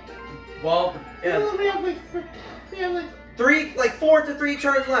than that. Well, yeah. We have like 4 to 3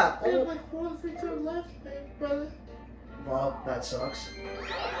 turns left. we have Oh. like 4 to 3 turns left, brother. Well, that sucks.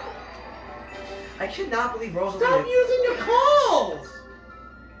 I cannot believe Rosalina. Stop using your calls!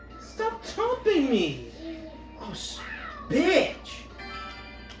 Stop chomping me! Oh, bitch!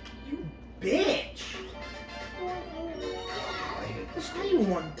 You bitch! I hate this. What do you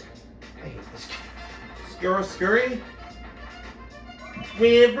want? I hate this. Scurry?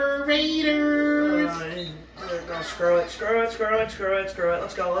 River Raiders! No, screw it. Let's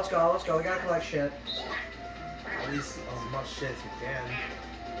go. We gotta collect shit. At least as much shit as we can.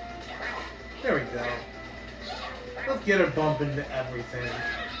 There we go. Let's get her bump into everything.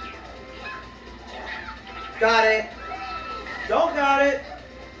 Got it. Don't got it.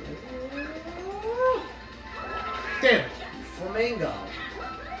 Damn it. Flamingo.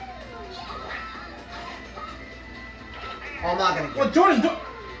 Oh, I'm not gonna get Well, it. Jordan, don't...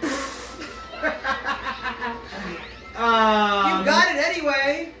 You got it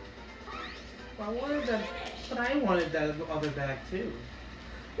anyway. I wanted that, but I wanted that other bag too.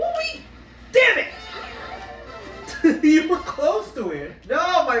 Well, damn it! You were close to it.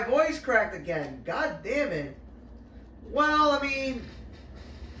 No, my voice cracked again. God damn it. Well, I mean...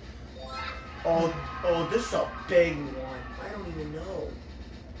 Oh, this is a big one. I don't even know.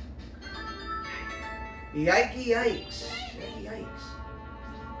 Yikey yikes. Yikey yikes.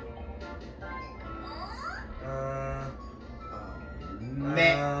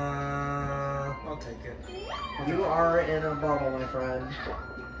 Meh. I'll take it. You are in a bubble, my friend.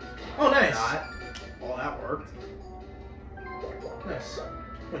 Oh, nice. Not. Oh, that worked. Nice.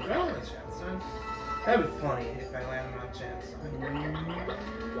 Wait, do I land a chance sign? That'd be funny if I land on a chance sign.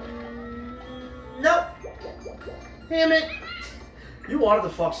 Nope. Damn it. You wanted to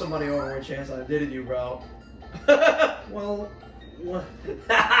fuck somebody over with chance I didn't you, bro? Well, what?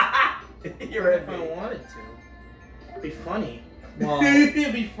 You're If at I me. wanted to. It'd be funny. Well,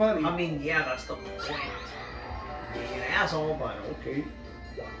 It'd be funny. I mean, yeah, that's the point. Being an asshole, but okay.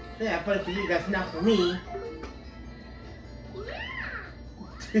 Yeah, but for you guys, not for me.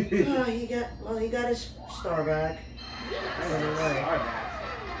 He got his star back. I don't know why.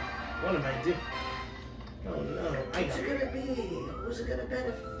 What am I doing? Oh no, I Who's got it it. gonna be? Who's it gonna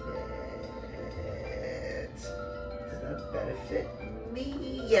benefit? Does that benefit me?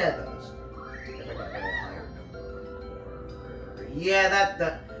 Yeah, it does. If I got a little higher number. Yeah,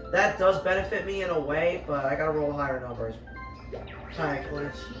 that does benefit me in a way, but I gotta roll higher numbers.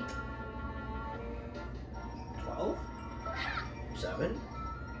 Calculate. 12? 7.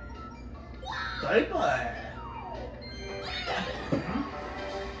 Bye-bye.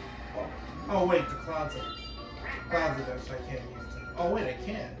 Oh, wait, the clouds are there, so I can't use them. Oh, wait, I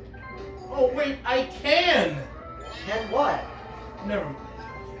can. Oh, wait, I can! Can what? Never mind.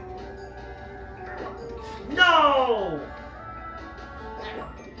 No!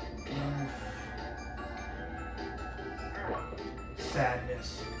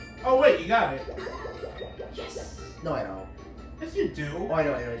 Sadness. Oh, wait, you got it. Yes. No, I don't. Yes, you do. Oh, I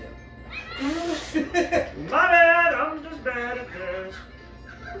know. My bad, I'm just bad at this.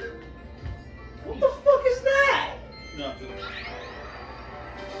 What the fuck is that? Nothing.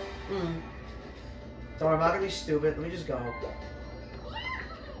 Sorry, I'm not gonna be stupid. Let me just go.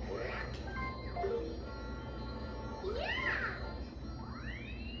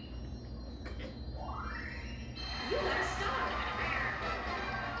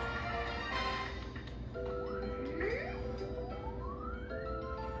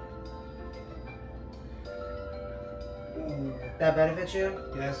 Ooh. That benefits you?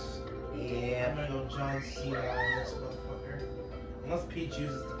 Yes. I'm Yeah. gonna go John Cena on this motherfucker. Unless Peach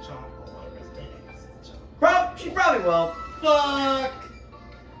uses the chomp. Oh, Rosalina uses the chomp. She probably will. Fuck!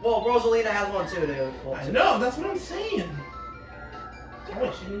 Well, Rosalina has one too, dude. Well, I know, that's what I'm saying. Oh,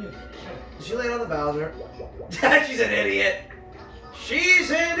 wait, she didn't use it. Shit. She laid on the Bowser. She's an idiot.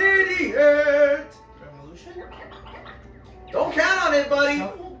 She's an idiot. Revolution? Don't count on it, buddy.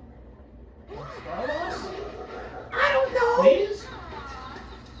 Shuffle? Star Wars? I don't know. Please?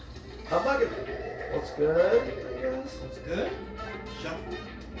 I'm not gonna. What's good? I guess. That's good. Shuffle.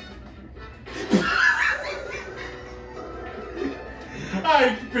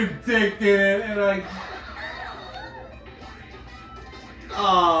 I predicted it, and I.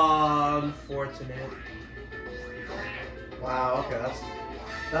 Unfortunate. Wow. Okay,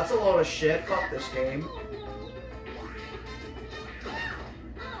 that's a load of shit. Fuck this game.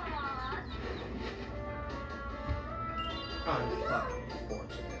 Unfucking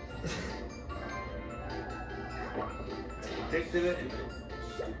fortunate. Predicted it.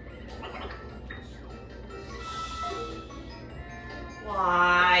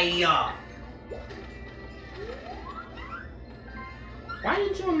 Why? Why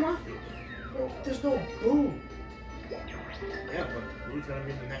didn't you unlock it? Well, there's no boom. Yeah, but who's gonna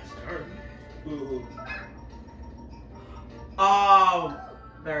be the next turn? Ooh. Oh,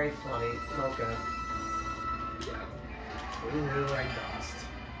 very funny. Okay. Ooh, I lost.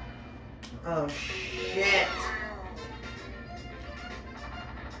 Oh shit.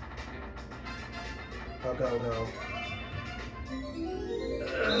 Go, go, go.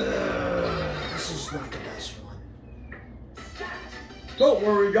 This is not the best one. Don't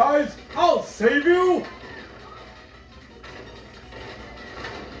worry, guys. I'll save you.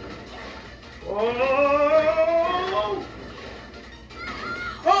 Oh!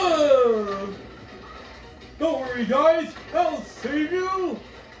 Oh! Don't worry, guys. I'll save you.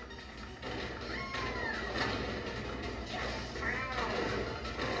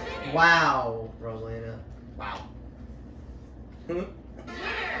 Wow, Rosalina. Wow. It'd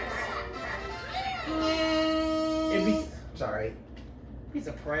be, Sorry. be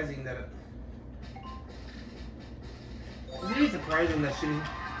surprising that it'd be surprising that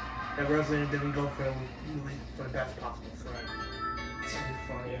that Rosalina didn't go for the best possible threat. It's gonna be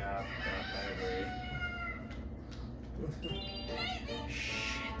funny. Yeah, I agree.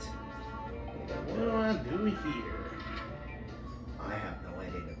 Shit. What do I do here? I have no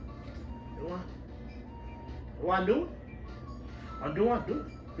idea. Do I do it? Or do I do it?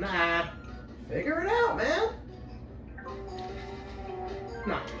 Nah. Figure it out, man.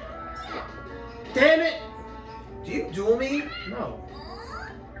 Not yet. Damn it! Do you duel me? No.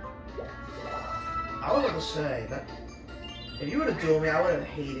 I was about to say that if you would have dueled me, I would have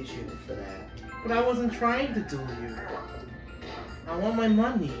hated you for that. But I wasn't trying to duel you. I want my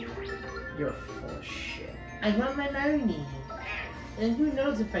money. You're full of shit. I want my money. And who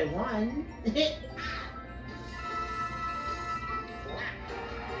knows if I won? You're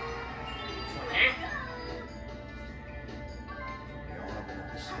all gonna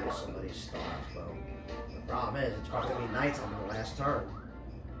have to steal somebody's stars, bro. The problem is, it's probably gonna be nighttime on the last turn.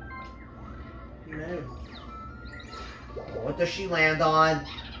 No. What does she land on?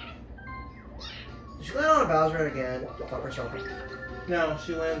 Did she land on a Bowser again? Fuck herself. No,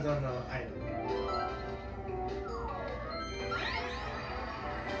 she lands on the item.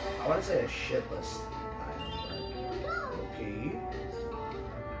 I want to say a shitless item. Okay.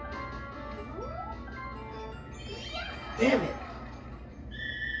 Damn it!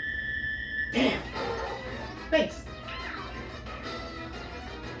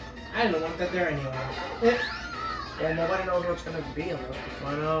 that there anyway. Well, nobody knows what's gonna be unless we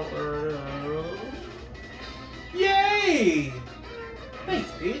find out where it is. Yay! Thanks,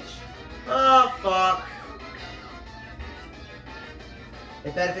 Peach. Oh, fuck.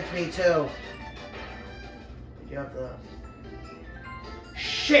 It benefits me too. You have the...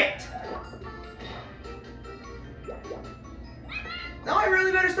 Shit! Now I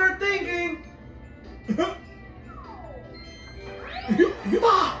really better start thinking. Fuck!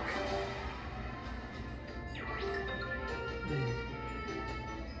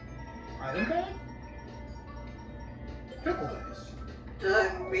 Item bag? Pickle dice. I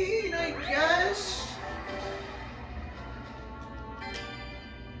mean, I guess.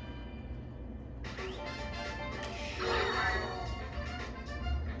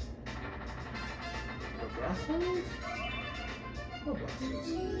 Brussels? What Brussels?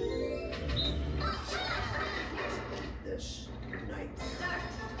 This night.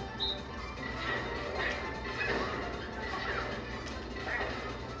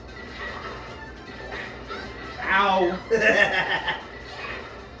 Ow!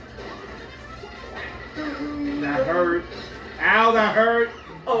 That hurt. Ow, that hurt.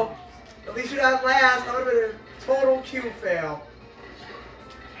 Oh, at least you got last. That would have been a total Q fail.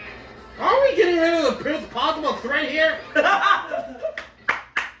 Are we getting rid of the Prince Possible threat here? Damn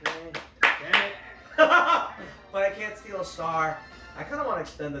it. But I can't steal a star. I kind of want to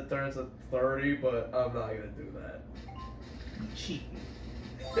extend the turns to 30, but I'm not going to do that. Cheating.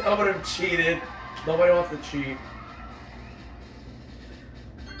 I would have cheated. Nobody wants to cheat.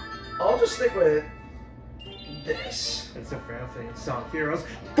 I'll just stick with this. It's a fair thing. Sonic Heroes.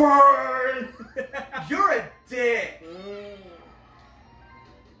 Burn! You're a dick!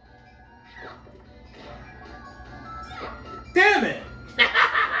 Damn it!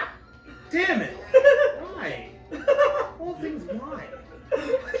 Damn it! Why? All things why?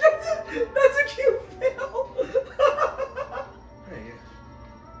 That's a cute fail. Hey.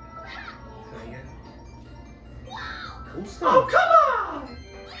 Cool stuff. Oh, come on!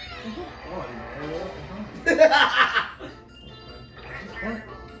 Come on, man.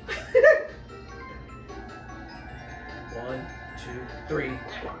 1, 2, 3.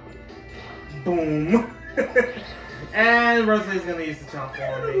 Boom. And Rosalina's gonna use the chomp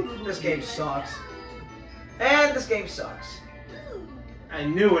on me. This game sucks. And this game sucks. I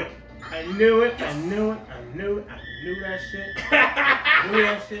knew it. I knew it. I knew it. I knew it. I knew that shit. I knew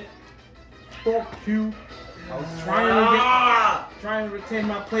that shit. Fuck you. I was trying to retain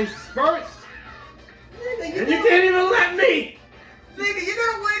my place first. Nigga, And you can't even let me! Nigga, you're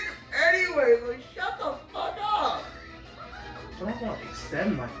gonna win anyway, so shut the fuck up! But I want to extend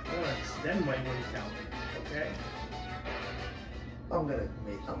my win count. Okay? I'm gonna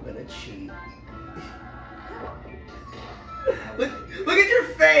cheat. Look at your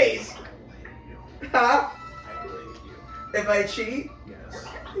face! I blame you. Huh? I blame you. If I cheat? Yes.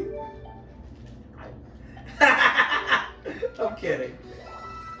 I'm kidding.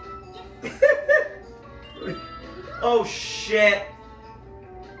 Oh shit.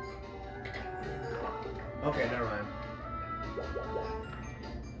 Okay, never mind.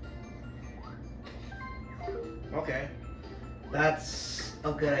 Okay. That's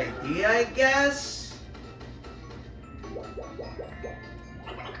a good idea, I guess.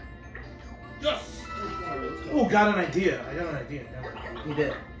 Yes! Oh, got an idea. I got an idea. Never mind. You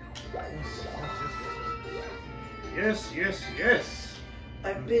did. Yes.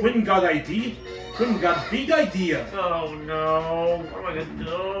 I've been. Quinn got ID. Quinn got big idea. Oh no! What am I gonna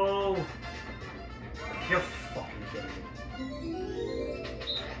do? You're fucking kidding me.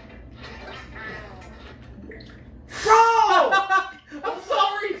 Bro! I'm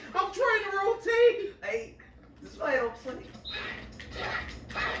sorry. I'm trying to rotate. Hey, this is why I don't play.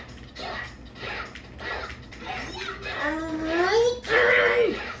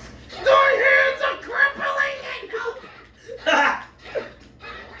 Rotate. My hands are crippling and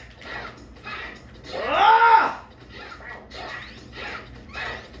Ah!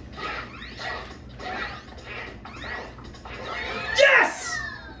 Yes!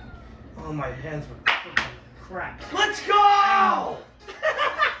 Oh, my hands were crap. Let's go!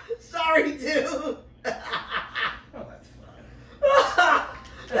 Sorry, dude. Oh, that's fine.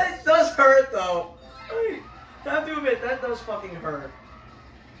 That does hurt, though. I have to admit, that does fucking hurt.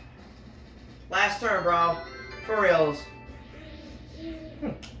 Last turn, bro. For reals.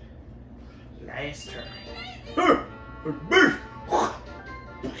 Nice turn.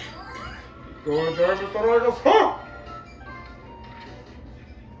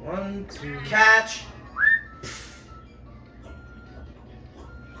 One, two. Catch.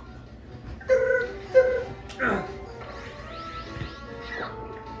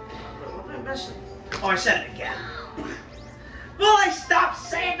 What am I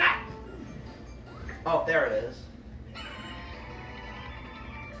Oh, there it is.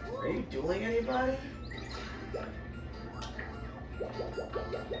 Are you dueling anybody?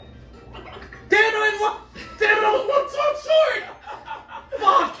 Damn it! Damn it! I was one so short.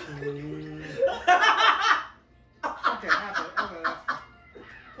 Fuck! Okay, happen. Okay, that's fine.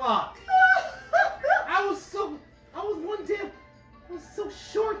 Fuck! I was so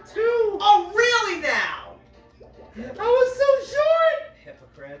short too. Oh, really now? I was so short.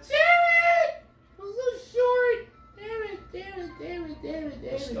 Hypocrites. Damn it! I was so short. Damn it!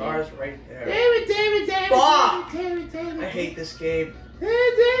 The star's right there. Damn it! Fuck! Damn it! I hate this game. Damn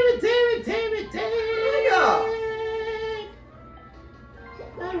it!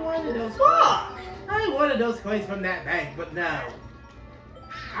 I wanted those. Fuck! I wanted those coins from that bank, but no.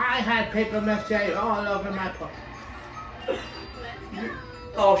 I had paper mache all over my phone.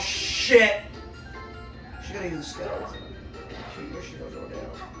 Oh shit! She's gonna use skeleton. She goes go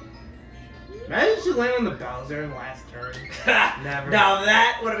down. Imagine she landed on the Bowser in the last turn. Never. Now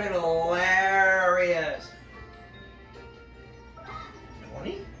that would have been hilarious.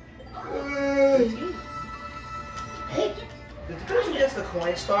 20? Hey, it depends who gets the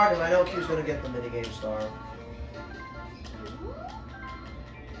coin star, because I know Q's gonna get the minigame star.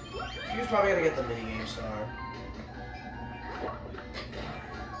 Q's probably gonna get the minigame star.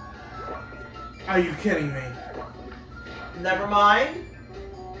 Are you kidding me? Never mind.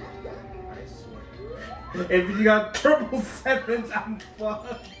 I swear. If you got triple sevens, I'm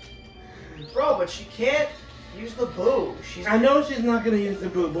fucked. Bro, but she can't use the boo. I know she's not gonna use the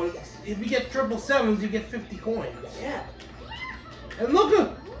boo, but if you get triple sevens, you get 50 coins. Yeah. And look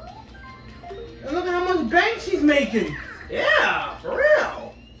at how much bank she's making. Yeah, for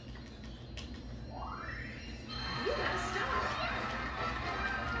real.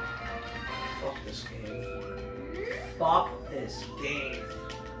 Fuck this game. Fuck this game.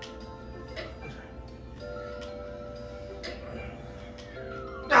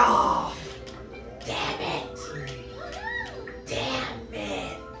 Oh, damn it. Damn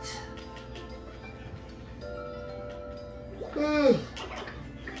it.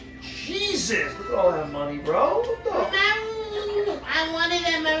 Jesus, look at all that money, bro. What the? I wanted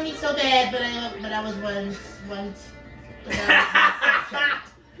that money so bad, but I was once.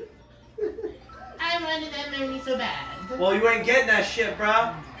 I wanted that money so bad. Well, you ain't getting that shit, bro.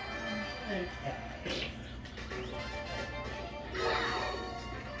 I'm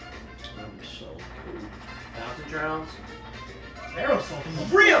so cool. Fountain drowns. Aerosol.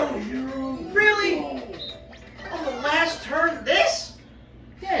 Really? Really? On the last turn, this?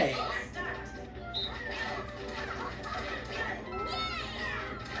 Yay.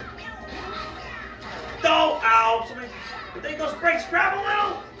 Oh, ow! Somebody, you think those brakes grab a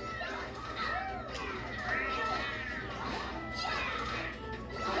little?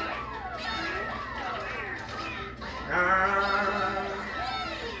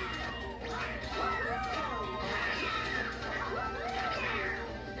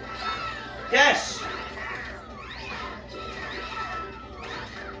 Yes!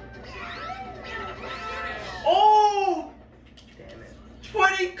 Oh! Damn it.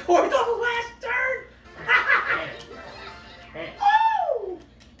 20 coins on the last turn! Oh!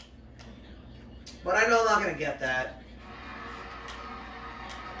 But I know I'm not gonna get that.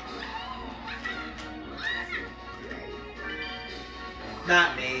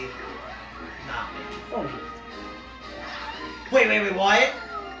 Not me. Not me. Oh. Wait, what?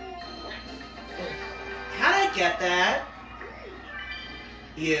 How did I get that?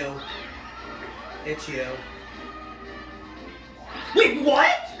 You. It's you. Wait,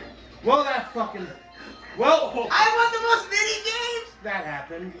 what? Well, that fucking. Well, I won the most mini games? that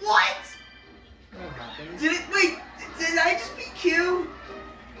happened. What? That happened. Did it? Wait, did I just be Q?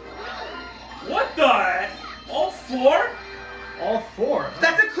 What the heck? All four? All four. Huh?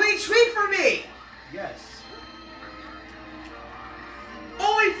 That's a clean sweep for me! Yes.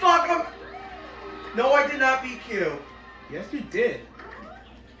 Holy fuck! No, I did not beat Q. Yes, you did.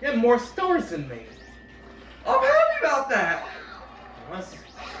 You had more stars than me. I'm happy about that. Unless.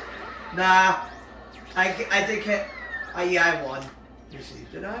 Nah. I did get... yeah, I won. Let me see.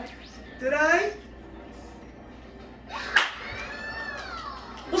 Did I? Did I?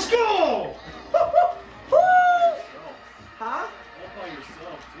 Let's go! Huh? All by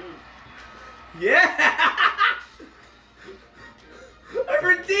yourself, too. Yeah! I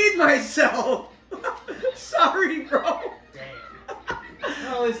redeemed myself! Sorry, bro!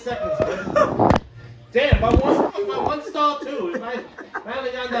 Damn. Well, it's seconds, man. Damn, my one star too. If I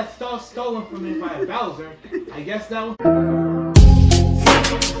finally got that star stolen from me by Bowser, I guess that was.